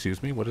shield.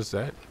 Excuse me, what is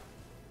that?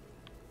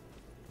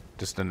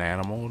 Just an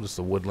animal? Just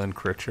a woodland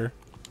creature?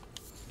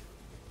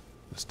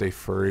 Just a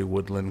furry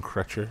woodland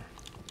creature?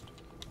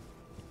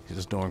 He's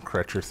just doing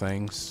creature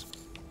things.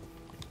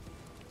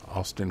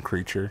 Austin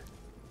creature.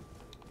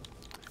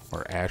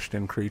 Or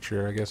Ashton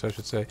creature, I guess I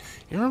should say.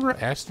 You remember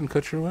Ashton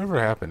Kutcher?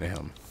 Whatever happened to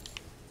him?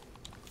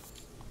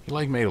 He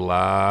like made a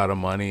lot of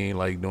money,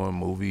 like doing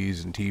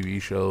movies and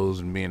TV shows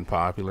and being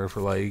popular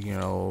for like, you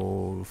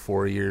know,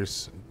 4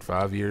 years,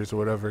 5 years or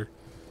whatever.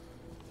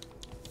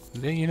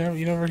 Then you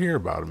never hear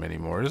about him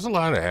anymore. There's a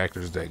lot of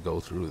actors that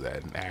go through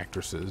that, and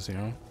actresses, you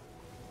know.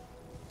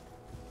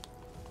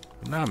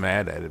 I'm not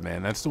mad at it,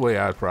 man. That's the way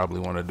I'd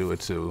probably want to do it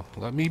too.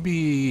 Let me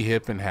be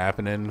hip and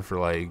happening for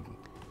like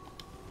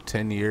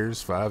 10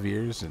 years, 5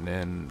 years, and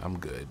then I'm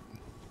good.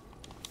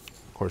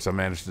 Of course, I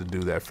managed to do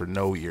that for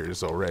no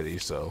years already,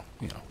 so,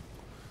 you know.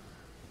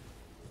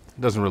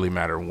 It doesn't really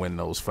matter when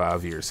those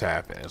 5 years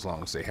happen, as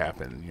long as they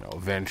happen, you know,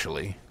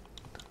 eventually.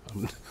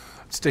 I'm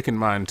sticking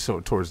mine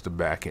towards the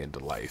back end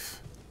of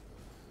life.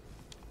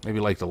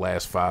 Maybe like the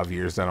last 5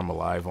 years that I'm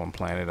alive on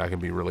planet, I can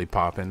be really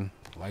popping.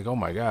 Like, oh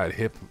my god,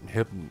 hip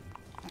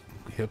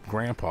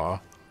grandpa.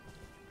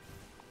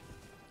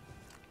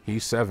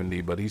 He's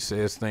 70, but he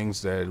says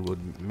things that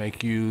would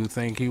make you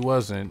think he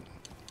wasn't.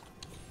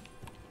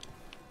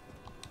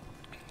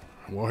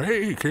 Well,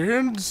 hey,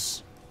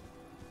 kids.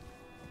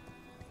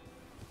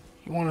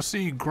 You want to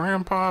see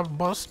Grandpa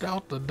bust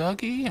out the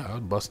Dougie? I'll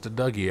bust the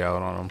Dougie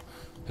out on him.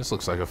 This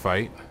looks like a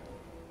fight.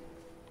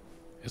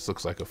 This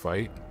looks like a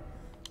fight.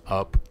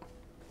 Up.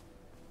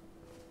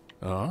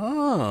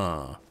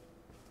 Ah.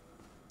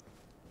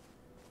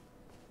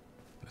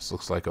 This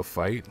looks like a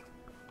fight.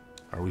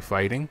 Are we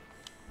fighting?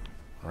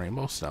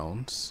 Rainbow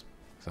stones.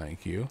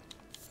 Thank you.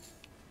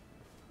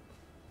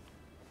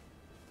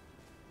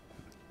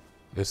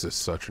 This is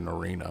such an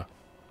arena.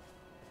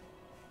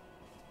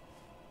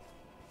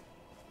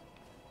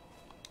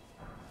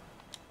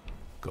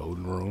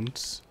 Golden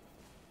runes.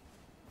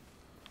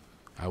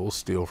 I will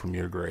steal from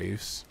your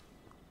graves.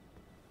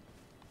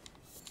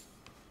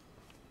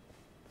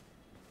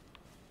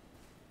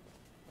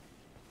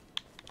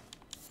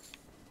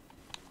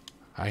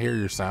 I hear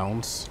your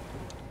sounds.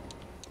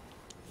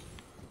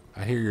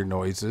 I hear your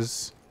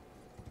noises.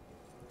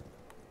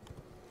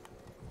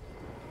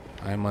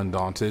 I am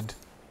undaunted.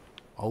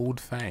 Old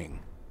Fang.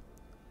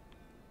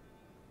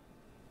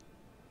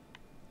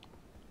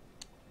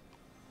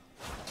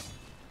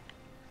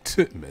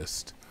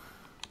 Missed.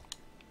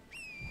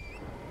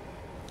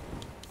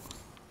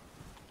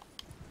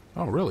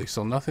 Oh, really?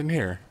 So nothing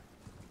here?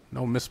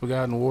 No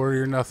misbegotten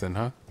warrior, nothing,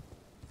 huh?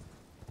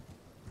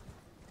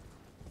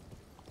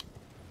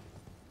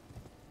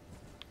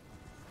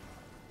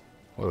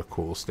 What a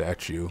cool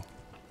statue.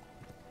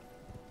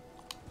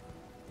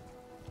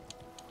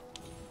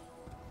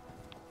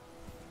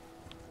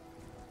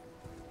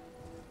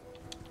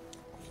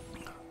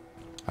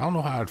 I don't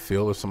know how I'd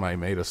feel if somebody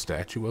made a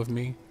statue of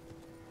me.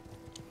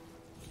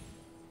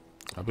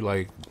 I'd be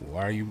like,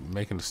 why are you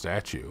making a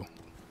statue?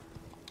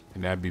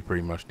 And that'd be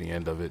pretty much the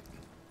end of it.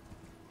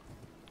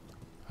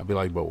 I'd be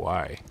like, but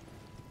why?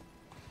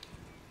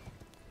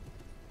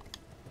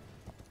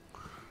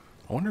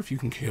 I wonder if you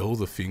can kill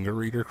the finger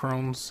reader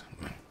crones.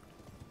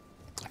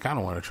 I kind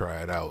of want to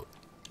try it out.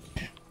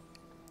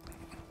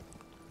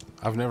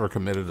 I've never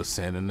committed a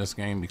sin in this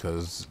game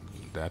because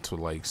that's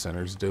what like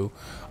sinners do.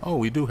 Oh,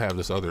 we do have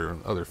this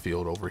other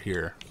field over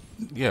here.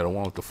 Yeah, the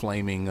one with the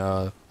flaming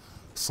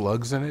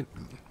slugs in it.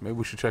 Maybe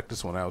we should check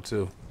this one out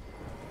too.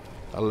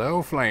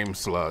 Hello, flame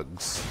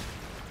slugs.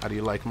 How do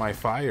you like my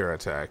fire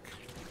attack?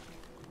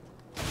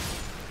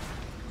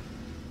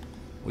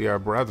 We are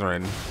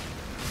brethren.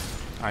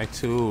 I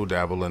too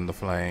dabble in the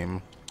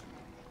flame.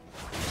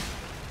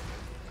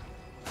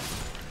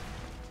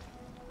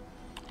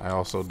 I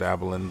also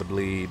dabble in the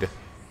bleed.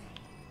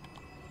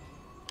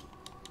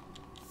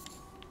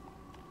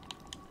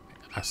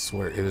 I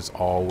swear it is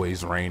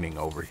always raining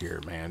over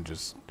here, man.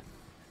 Just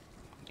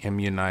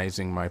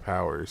immunizing my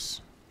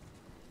powers.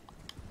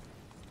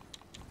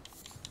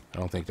 I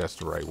don't think that's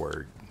the right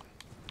word.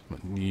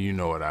 You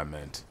know what I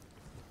meant.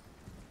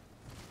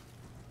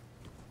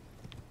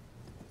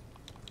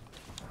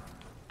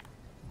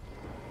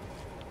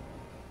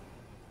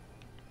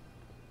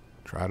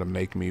 Try to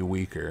make me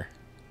weaker.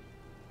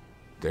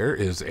 There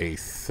is a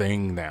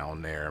thing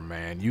down there,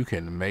 man. You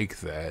can make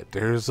that.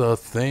 There's a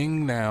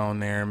thing down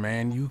there,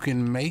 man. You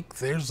can make...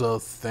 There's a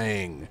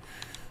thing.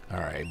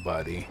 Alright,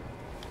 buddy.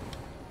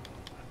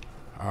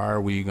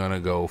 Are we gonna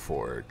go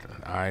for it?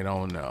 I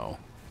don't know.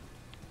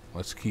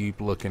 Let's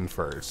keep looking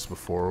first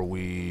before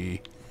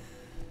we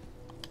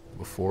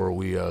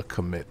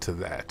commit to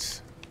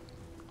that.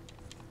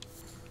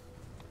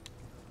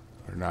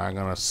 We're not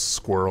gonna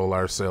squirrel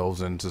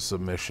ourselves into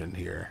submission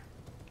here.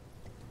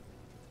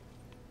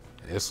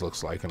 This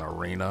looks like an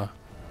arena.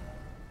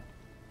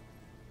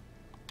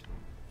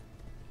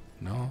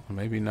 No,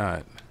 maybe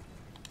not.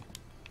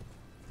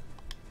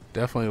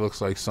 Definitely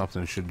looks like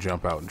something should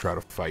jump out and try to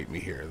fight me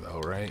here,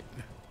 though, right?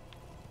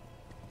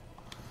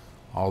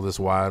 All this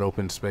wide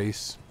open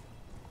space.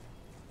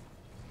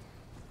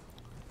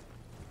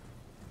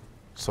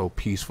 So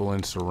peaceful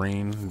and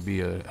serene. It'd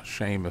be a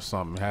shame if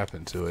something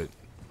happened to it.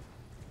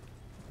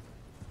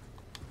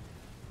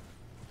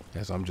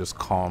 As I'm just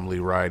calmly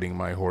riding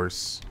my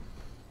horse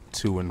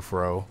to and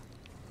fro.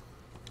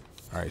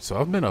 Alright, so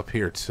I've been up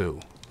here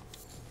too.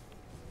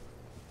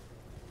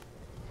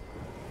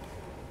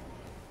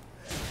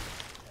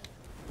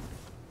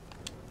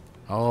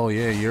 Oh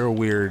yeah, you're a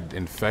weird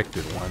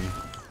infected one.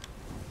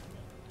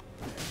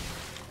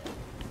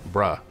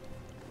 Bruh.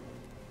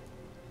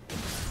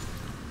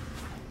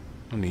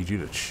 I need you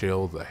to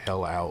chill the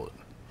hell out.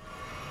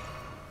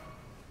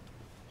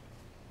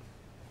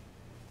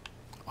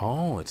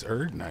 Oh, it's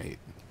Erd Night.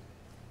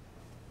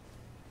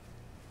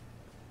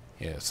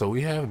 Yeah, so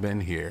we have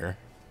been here.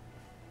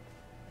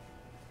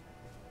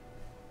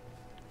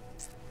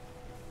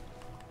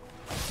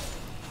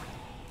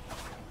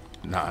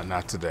 Nah,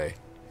 not today.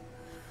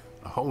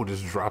 Oh,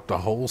 just dropped a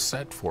whole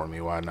set for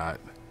me. Why not?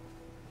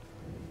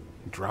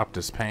 Dropped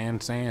his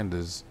pants and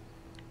his...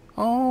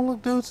 Oh,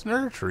 look, dude, it's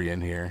nursery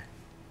in here.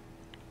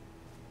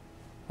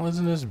 Well,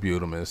 isn't this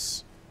beautiful?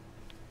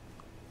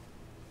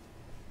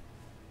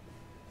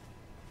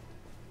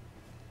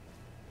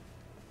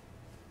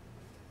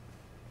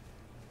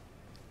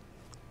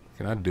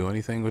 Can I do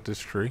anything with this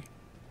tree?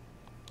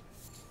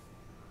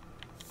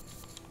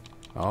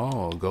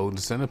 Oh, golden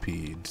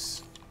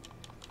centipedes.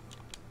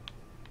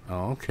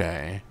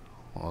 Okay.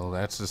 Well,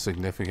 that's the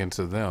significance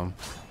of them.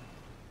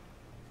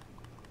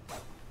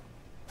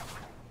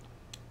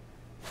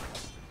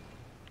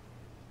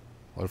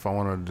 What if I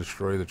want to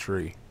destroy the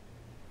tree?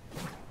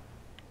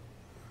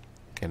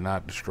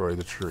 Cannot destroy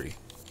the tree.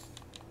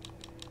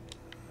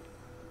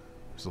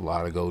 There's a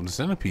lot of golden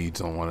centipedes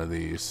on one of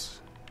these.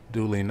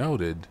 Duly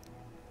noted.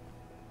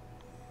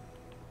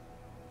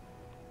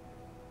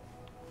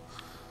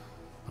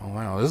 Oh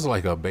wow, this is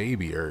like a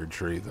baby Erd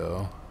tree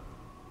though.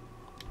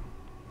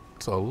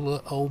 It's a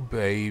little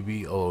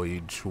baby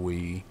Erd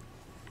tree.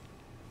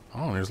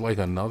 Oh, there's like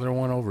another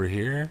one over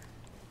here.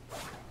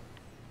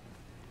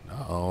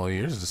 Uh-oh,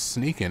 you're just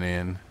sneaking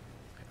in.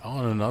 Oh,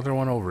 and another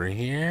one over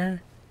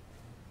here.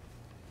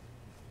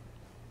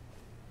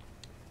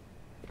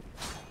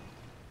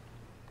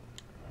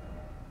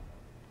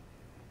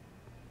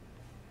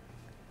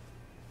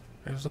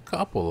 There's a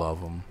couple of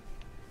them.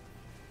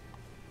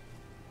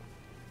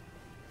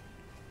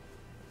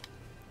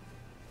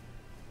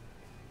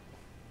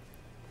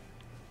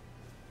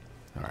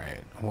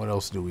 Alright, what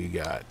else do we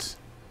got?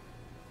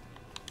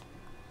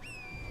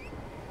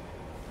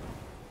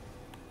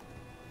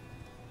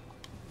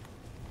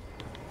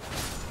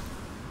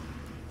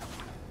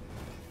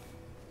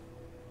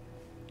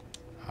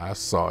 I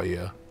saw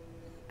you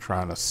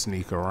trying to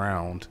sneak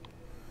around.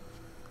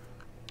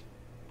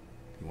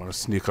 You want to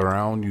sneak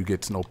around, you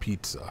get no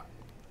pizza.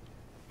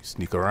 You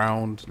sneak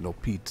around, no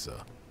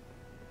pizza.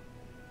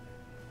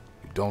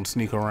 You don't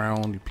sneak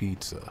around, you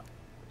pizza.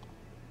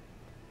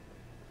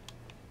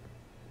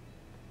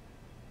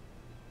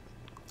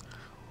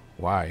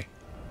 Why?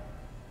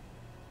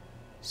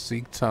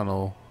 Seek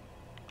tunnel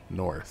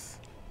north.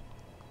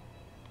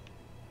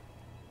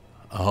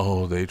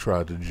 Oh, they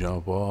tried to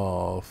jump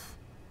off.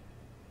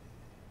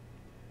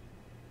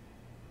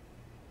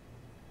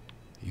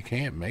 You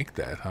can't make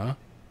that, huh?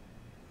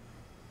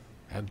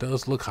 That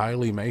does look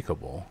highly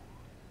makeable.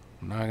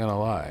 I'm not gonna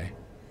lie.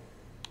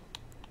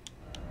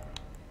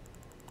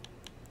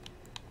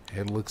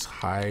 It looks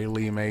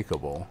highly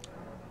makeable.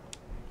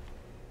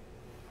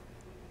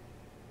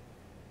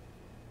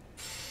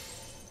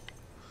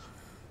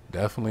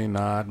 Definitely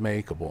not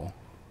makeable.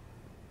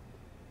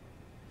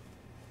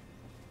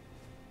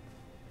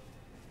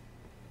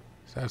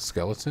 Is that a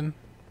skeleton?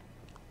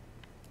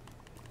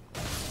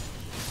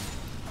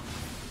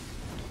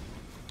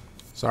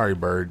 Sorry,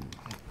 bird.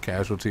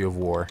 Casualty of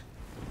war.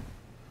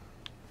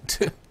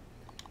 I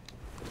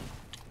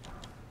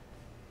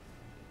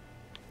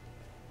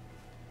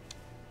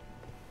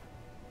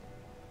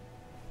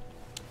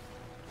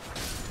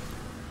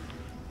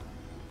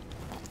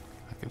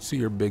can see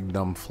your big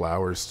dumb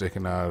flowers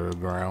sticking out of the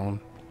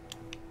ground.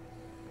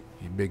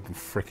 You big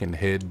frickin'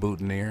 head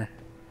boutonniere.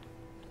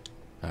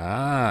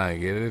 Ah, I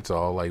get it. It's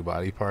all like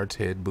body parts,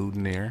 head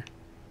boutonniere.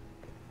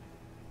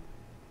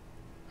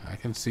 I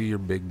can see your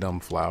big dumb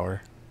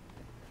flower.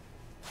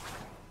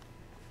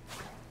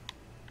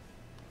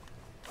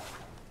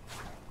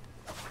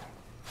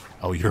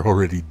 Oh, you're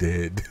already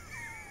dead.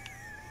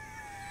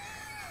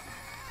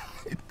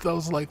 I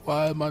was like,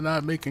 why am I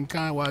not making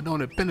kind? Why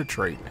don't it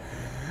penetrate?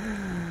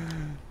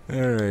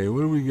 Alright,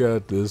 what do we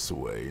got this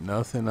way?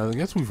 Nothing. I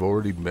guess we've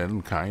already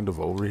been kind of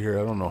over here.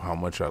 I don't know how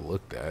much I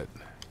looked at.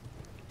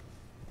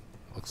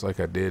 Looks like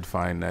I did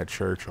find that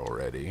church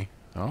already.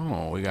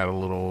 Oh, we got a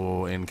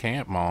little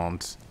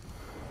encampment.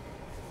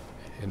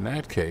 In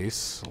that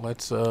case,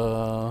 let's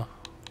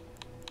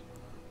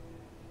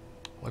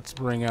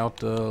bring out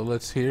the,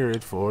 let's hear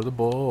it for the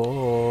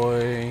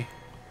boy.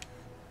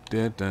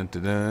 Dun dun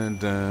dun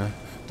dun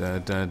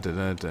dun dun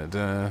dun dun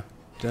dun.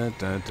 Dun,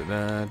 dun, dun,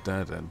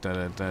 dun, dun,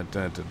 dun, dun,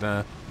 dun, dun,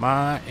 dun.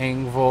 My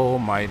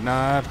Engvol might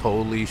not.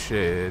 Holy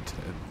shit.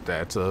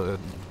 That's a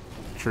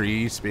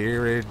tree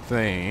spirit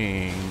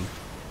thing.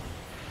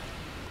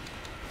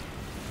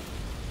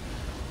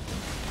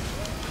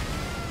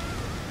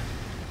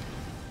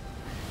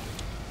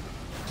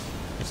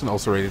 It's an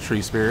ulcerated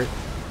tree spirit.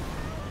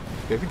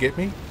 Did it get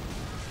me? I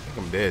think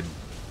I'm dead.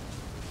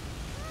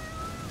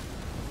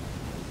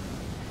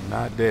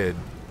 Not dead.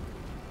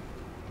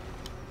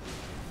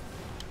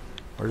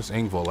 Where's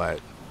Engvol at?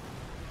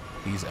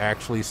 He's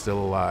actually still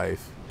alive.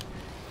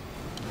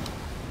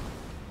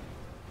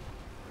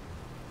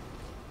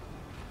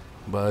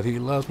 But he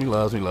loves me,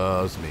 loves me,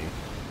 loves me.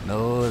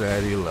 Know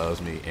that he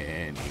loves me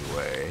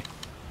anyway.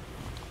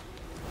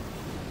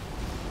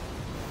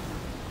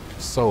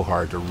 It's so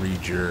hard to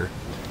read your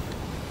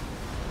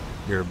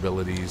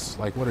abilities.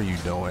 Like, what are you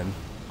doing?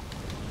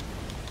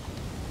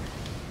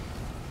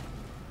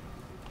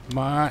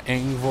 My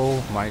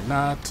Engvol might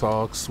not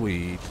talk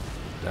sweet.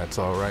 That's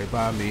alright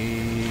by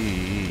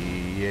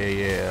me. Yeah,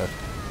 yeah.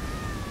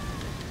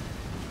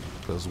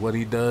 Because what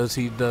he does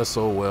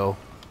so well.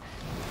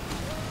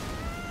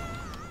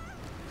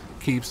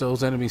 Keeps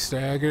those enemies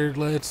staggered.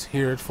 Let's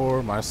hear it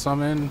for my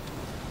summon.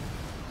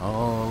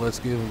 Oh, let's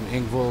give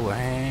Engvol a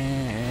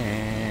hand.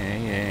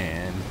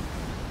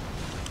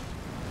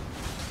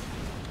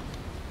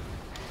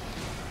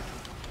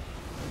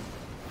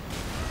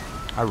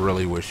 I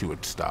really wish you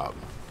would stop.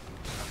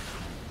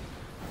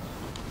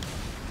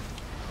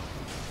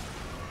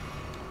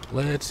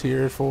 Let's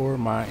hear it for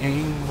my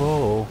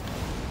Engvol.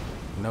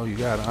 You know, you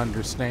gotta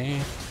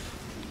understand.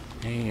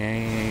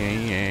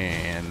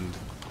 And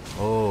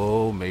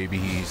oh, maybe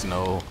he's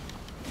no.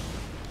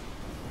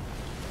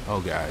 Oh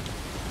God.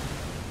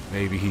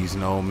 Maybe he's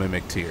no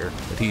mimic tier,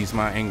 but he's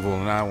my Engvol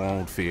and I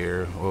won't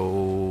fear.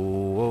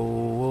 Oh,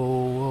 oh,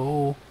 oh,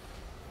 oh.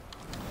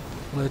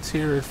 Let's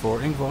hear it for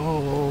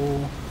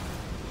Engvol.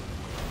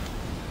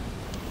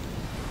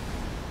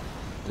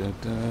 Dun,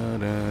 dun,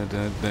 dun,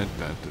 dun, dun,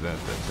 dun, dun,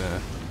 dun,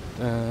 dun.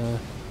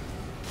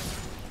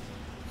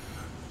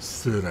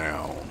 Sit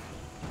down.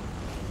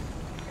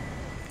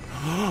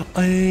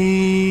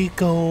 A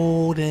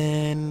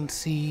golden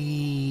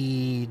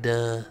seed.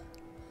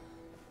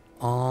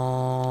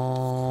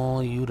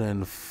 Oh, you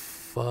done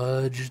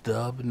fudged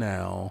up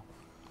now.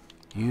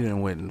 You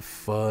done went and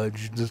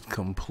fudged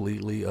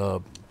completely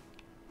up.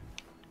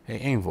 Hey,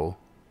 Engvol.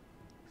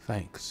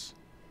 Thanks.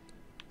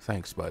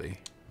 Thanks, buddy.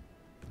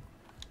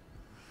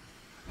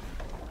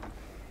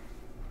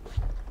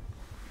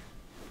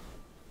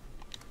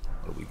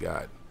 What do we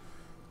got?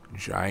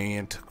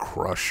 Giant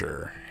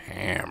Crusher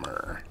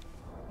Hammer.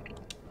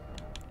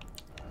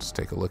 Let's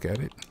take a look at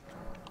it.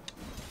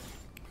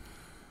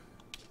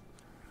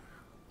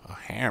 A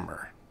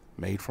hammer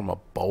made from a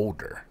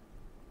boulder.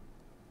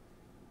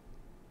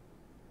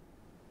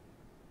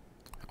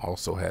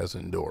 Also has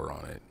Endure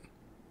on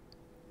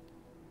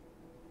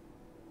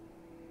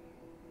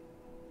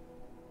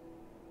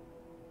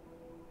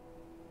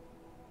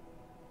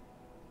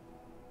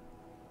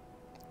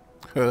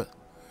it.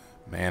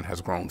 Man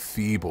has grown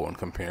feeble in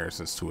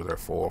comparisons to their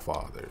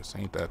forefathers.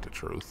 Ain't that the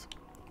truth?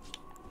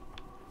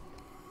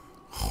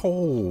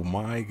 Oh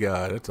my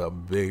God, it's a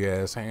big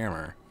ass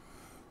hammer.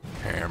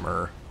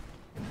 Hammer,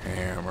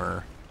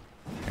 hammer,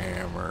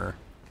 hammer.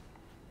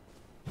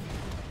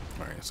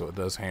 Alright, so it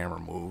does hammer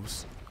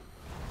moves.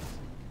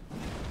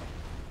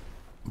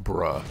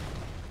 Bruh.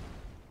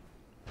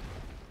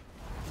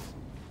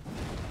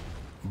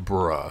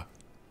 Bruh.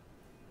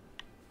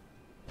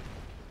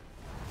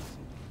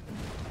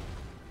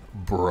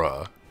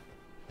 Bruh.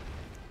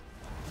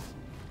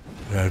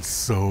 That's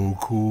so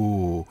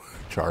cool.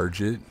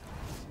 Charge it.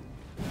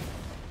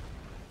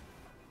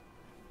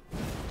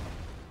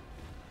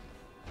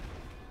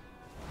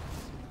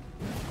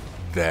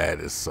 That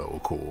is so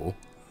cool.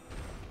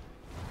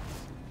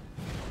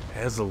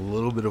 Has a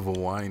little bit of a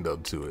wind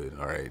up to it.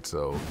 Alright,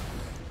 so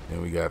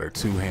then we got our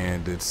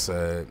two-handed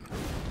set.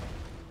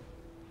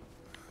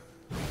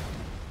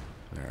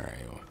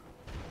 Alright.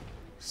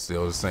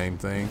 Still the same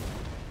thing.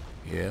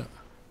 Yeah.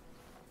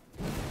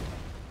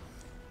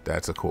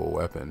 That's a cool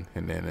weapon.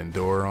 And then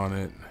Endure on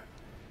it.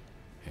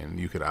 And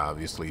you could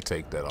obviously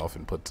take that off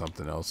and put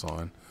something else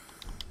on.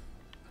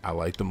 I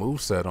like the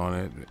moveset on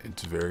it.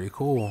 It's very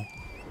cool.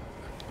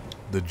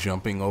 The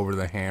jumping over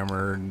the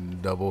hammer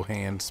and double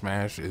hand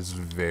smash is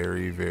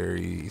very,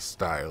 very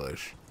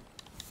stylish.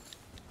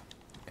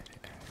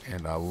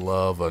 And I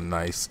love a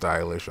nice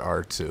stylish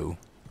R2.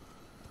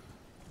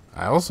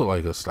 I also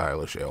like a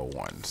stylish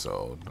L1,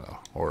 so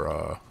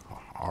or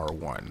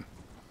R1,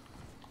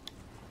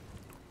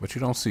 but you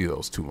don't see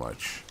those too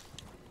much.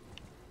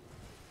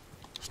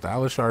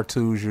 Stylish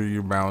R2s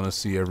you're bound to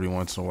see every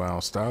once in a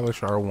while.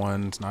 Stylish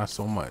R1s not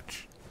so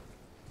much.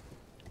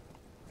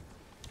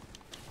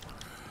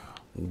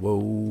 Whoa,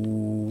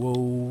 whoa,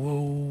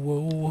 whoa,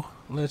 whoa!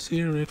 Let's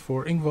hear it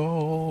for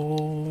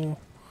Ingval.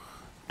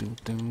 Doom,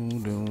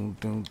 doom, doom,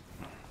 doom,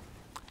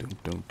 doom,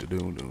 doom,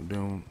 doom, doom,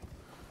 doom.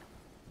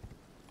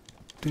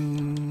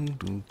 Doom,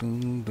 doom,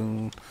 doom,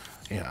 doom.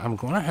 Yeah, I'm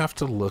gonna have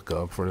to look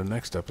up for the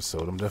next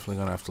episode. I'm definitely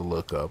gonna have to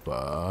look up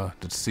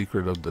the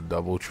secret of the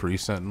double tree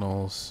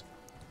sentinels,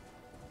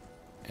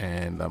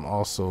 and I'm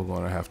also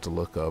gonna have to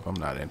look up. I'm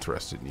not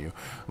interested in you.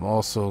 I'm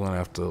also gonna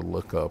have to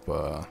look up.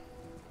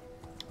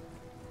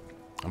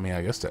 I mean,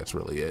 I guess that's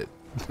really it.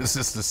 This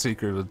is the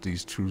secret of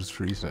these true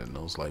tree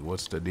sentinels. Like,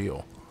 what's the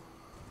deal?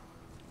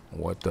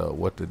 What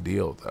the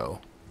deal though?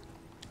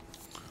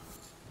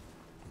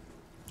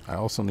 I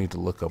also need to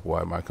look up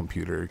why my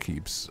computer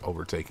keeps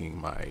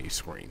overtaking my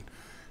screen,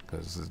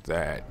 because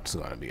that's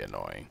going to be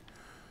annoying.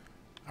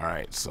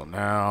 Alright, so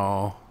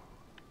now...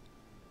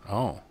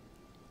 Oh.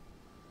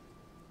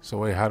 So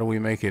wait, how do we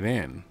make it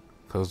in?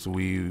 Because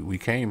we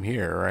came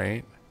here,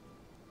 right?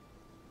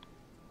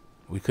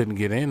 We couldn't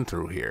get in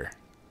through here.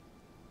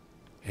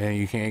 And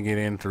you can't get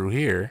in through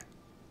here.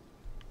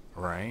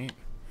 Right?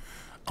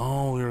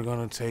 Oh, we were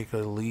going to take a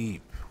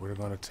leap. We're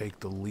going to take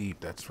the leap.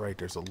 That's right,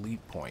 there's a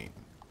leap point.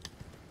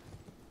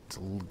 It's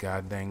a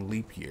goddamn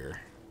leap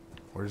year.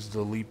 Where's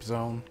the leap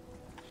zone?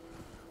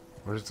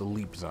 Where's the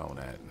leap zone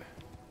at?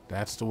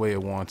 That's the way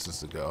it wants us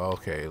to go.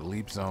 Okay, the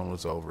leap zone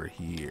was over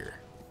here.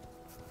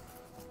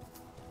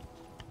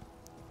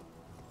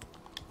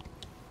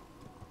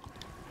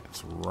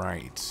 That's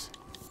right.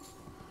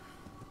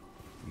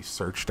 We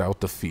searched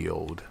out the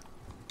field.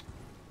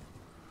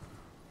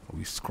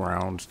 We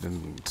scrounged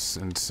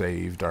and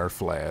saved our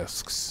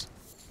flasks.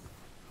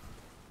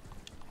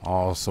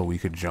 All so we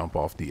could jump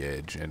off the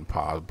edge and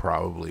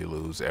probably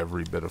lose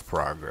every bit of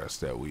progress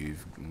that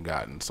we've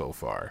gotten so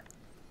far.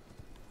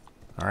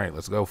 Alright,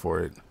 let's go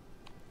for it.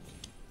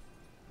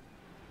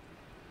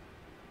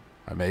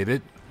 I made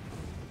it.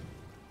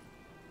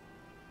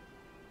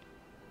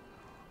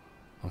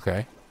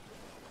 Okay.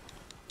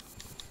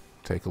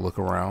 Take a look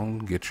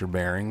around, get your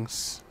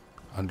bearings,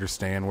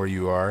 understand where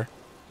you are.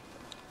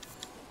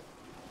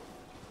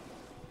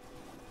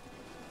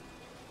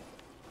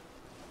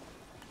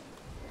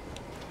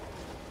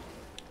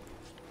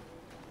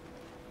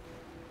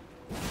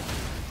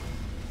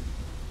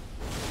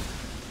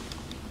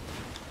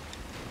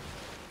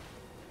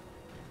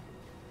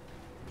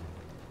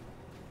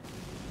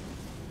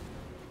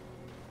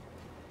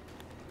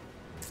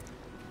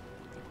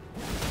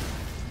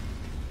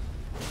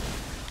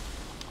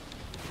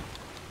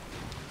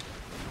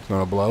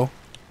 Gonna blow.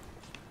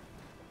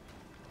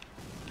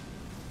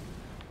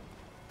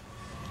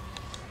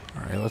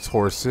 Alright, let's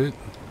horse it.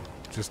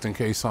 Just in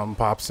case something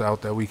pops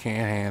out that we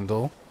can't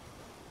handle.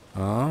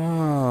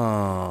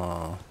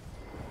 Oh.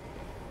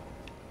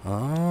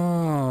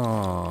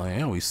 Oh,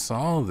 yeah, we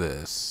saw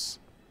this.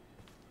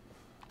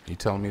 You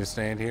telling me to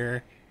stand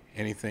here?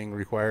 Anything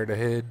required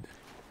ahead?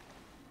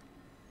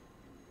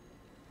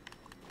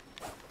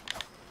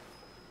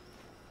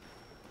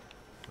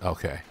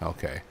 Okay,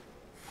 okay.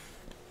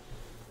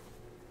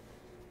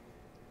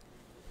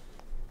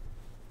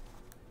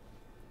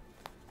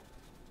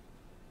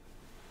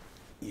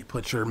 You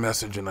put your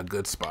message in a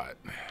good spot.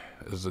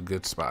 This is a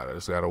good spot. I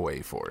just gotta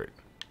wait for it.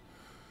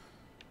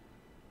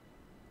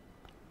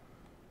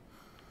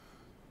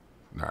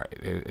 All right,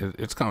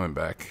 it's coming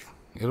back.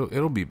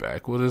 It'll be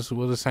back. We'll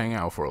just hang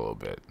out for a little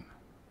bit.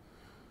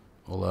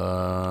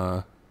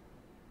 Well,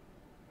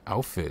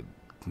 outfit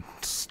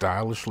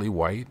stylishly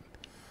white,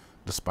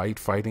 despite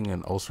fighting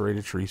an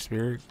ulcerated tree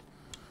spirit.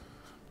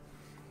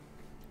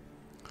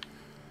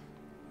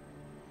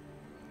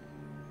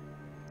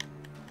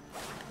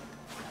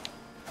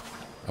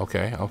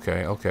 Okay,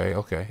 okay, okay,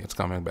 okay. It's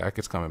coming back.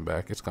 It's coming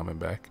back. It's coming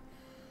back.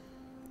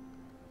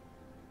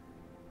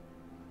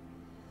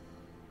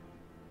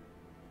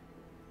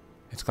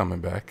 It's coming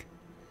back.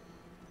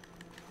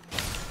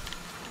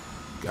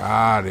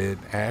 Got it.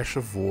 Ash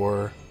of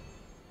War.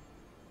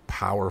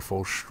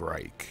 Powerful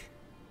strike.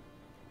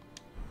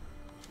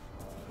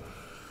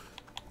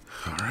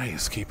 All right,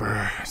 let's keep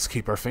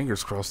our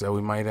fingers crossed that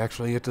we might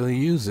actually get to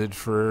use it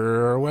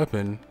for our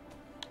weapon.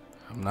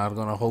 I'm not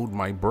gonna hold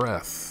my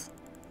breath.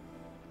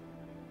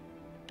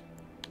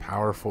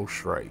 Powerful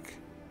strike.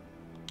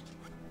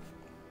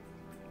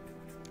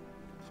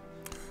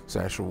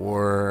 Sash of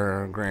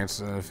War grants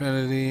an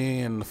affinity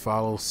and the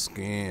follow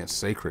skin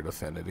sacred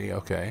affinity.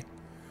 Okay.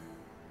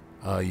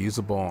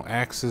 Usable on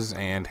axes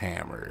and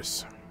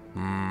hammers.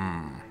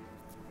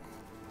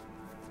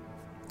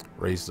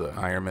 Raise the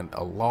ironman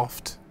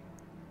aloft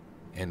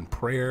in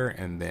prayer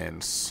and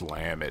then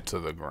slam it to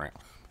the ground.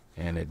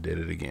 And it did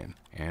it again.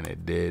 And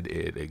it did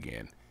it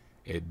again.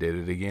 It did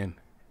it again.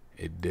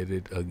 It did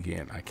it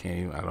again. I can't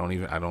even,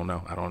 I don't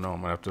know. I'm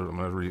gonna have to,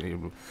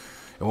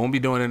 it won't be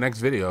doing the next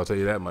video, I'll tell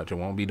you that much. It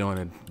won't be doing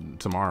it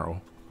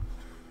tomorrow.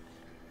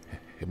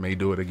 It may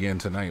do it again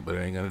tonight, but it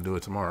ain't gonna do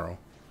it tomorrow.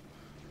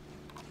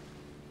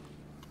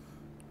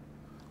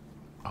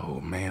 Oh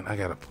man, I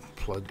gotta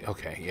plug.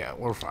 Okay, yeah,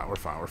 we're fine.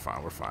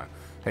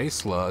 Hey,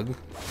 slug.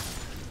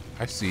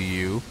 I see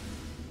you.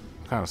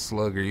 What kind of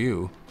slug are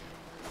you?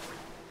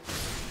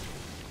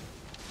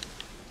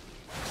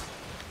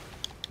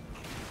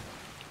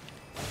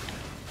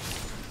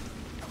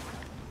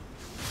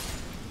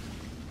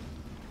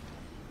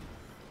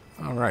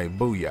 All right,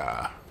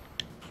 booyah.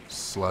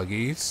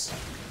 Sluggies.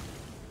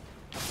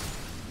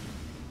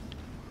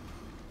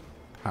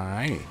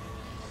 Hi.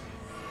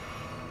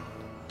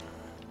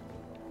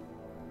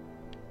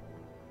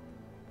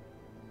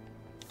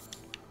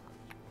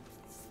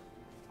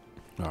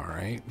 All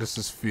right, this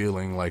is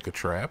feeling like a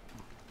trap.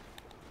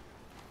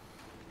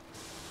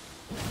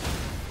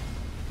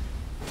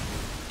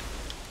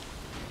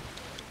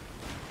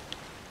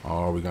 Oh,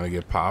 are we gonna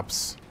get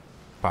pops?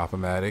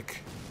 Pop-o-matic.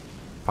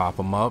 Pop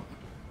them up.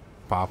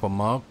 Pop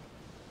them up.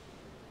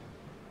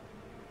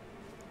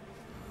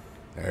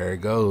 There it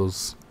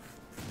goes.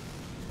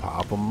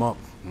 Pop them up.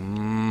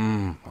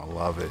 I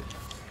love it.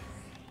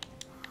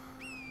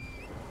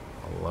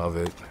 I love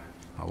it.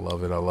 I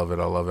love it. I love it.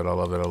 I love it. I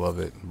love it. I love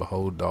it.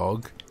 Behold,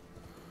 dog.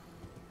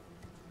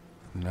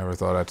 Never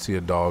thought I'd see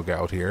a dog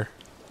out here.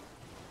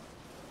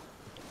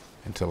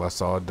 Until I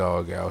saw a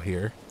dog out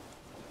here.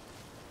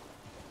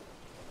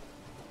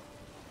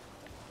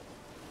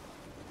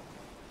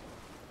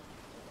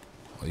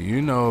 Well,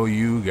 you know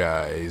you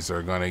guys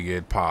are gonna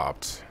get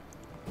popped.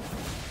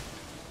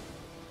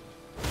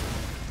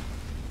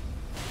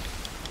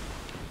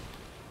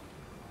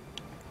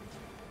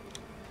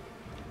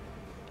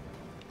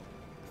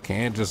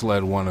 Can't just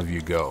let one of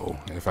you go.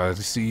 If I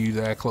see you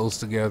that close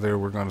together,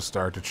 we're gonna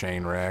start the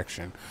chain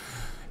reaction.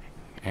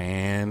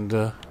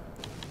 And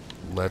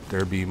let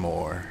there be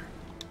more.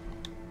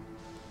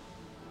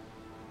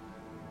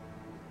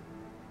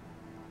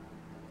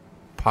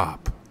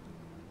 Pop.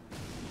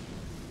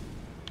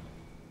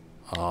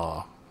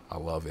 Oh, I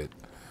love it.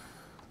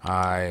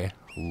 I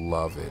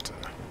love it.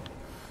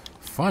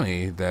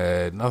 Funny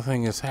that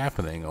nothing is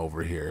happening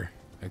over here.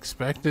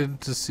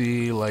 Expected to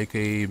see like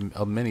a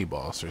mini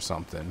boss or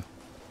something.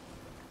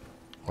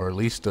 Or at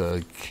least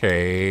a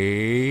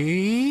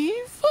cave?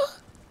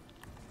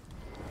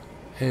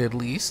 At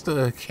least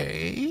a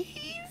cave?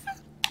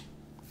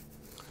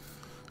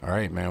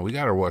 Alright, man, we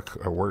got our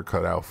work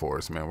cut out for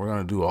us, man. We're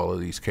going to do all of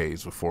these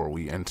caves before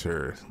we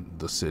enter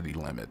the city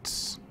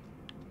limits.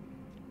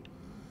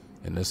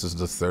 And this is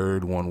the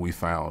third one we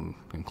found,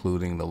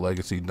 including the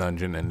Legacy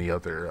Dungeon and the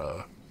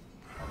other,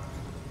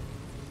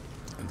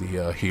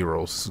 the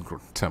Heroes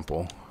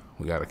Temple.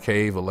 We got a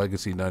cave, a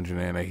Legacy Dungeon,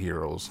 and a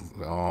Heroes.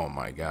 Oh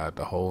my god,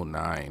 the whole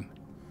 9.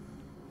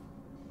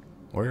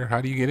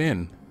 How do you get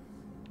in?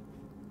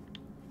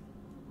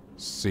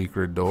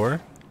 Secret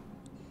door.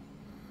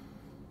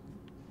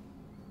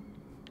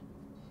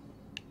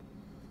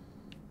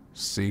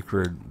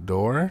 Secret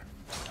door.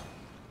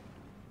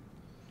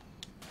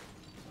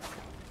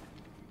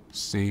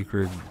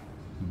 Secret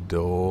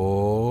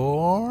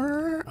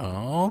door.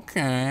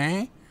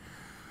 Okay.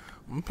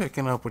 I'm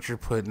picking up what you're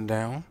putting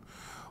down.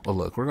 Well,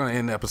 look, we're going to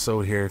end the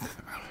episode here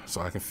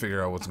so I can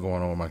figure out what's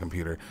going on with my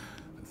computer.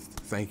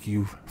 Thank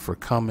you for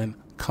coming.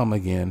 Come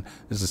again.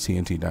 This is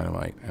TNT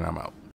Dinomight, and I'm out.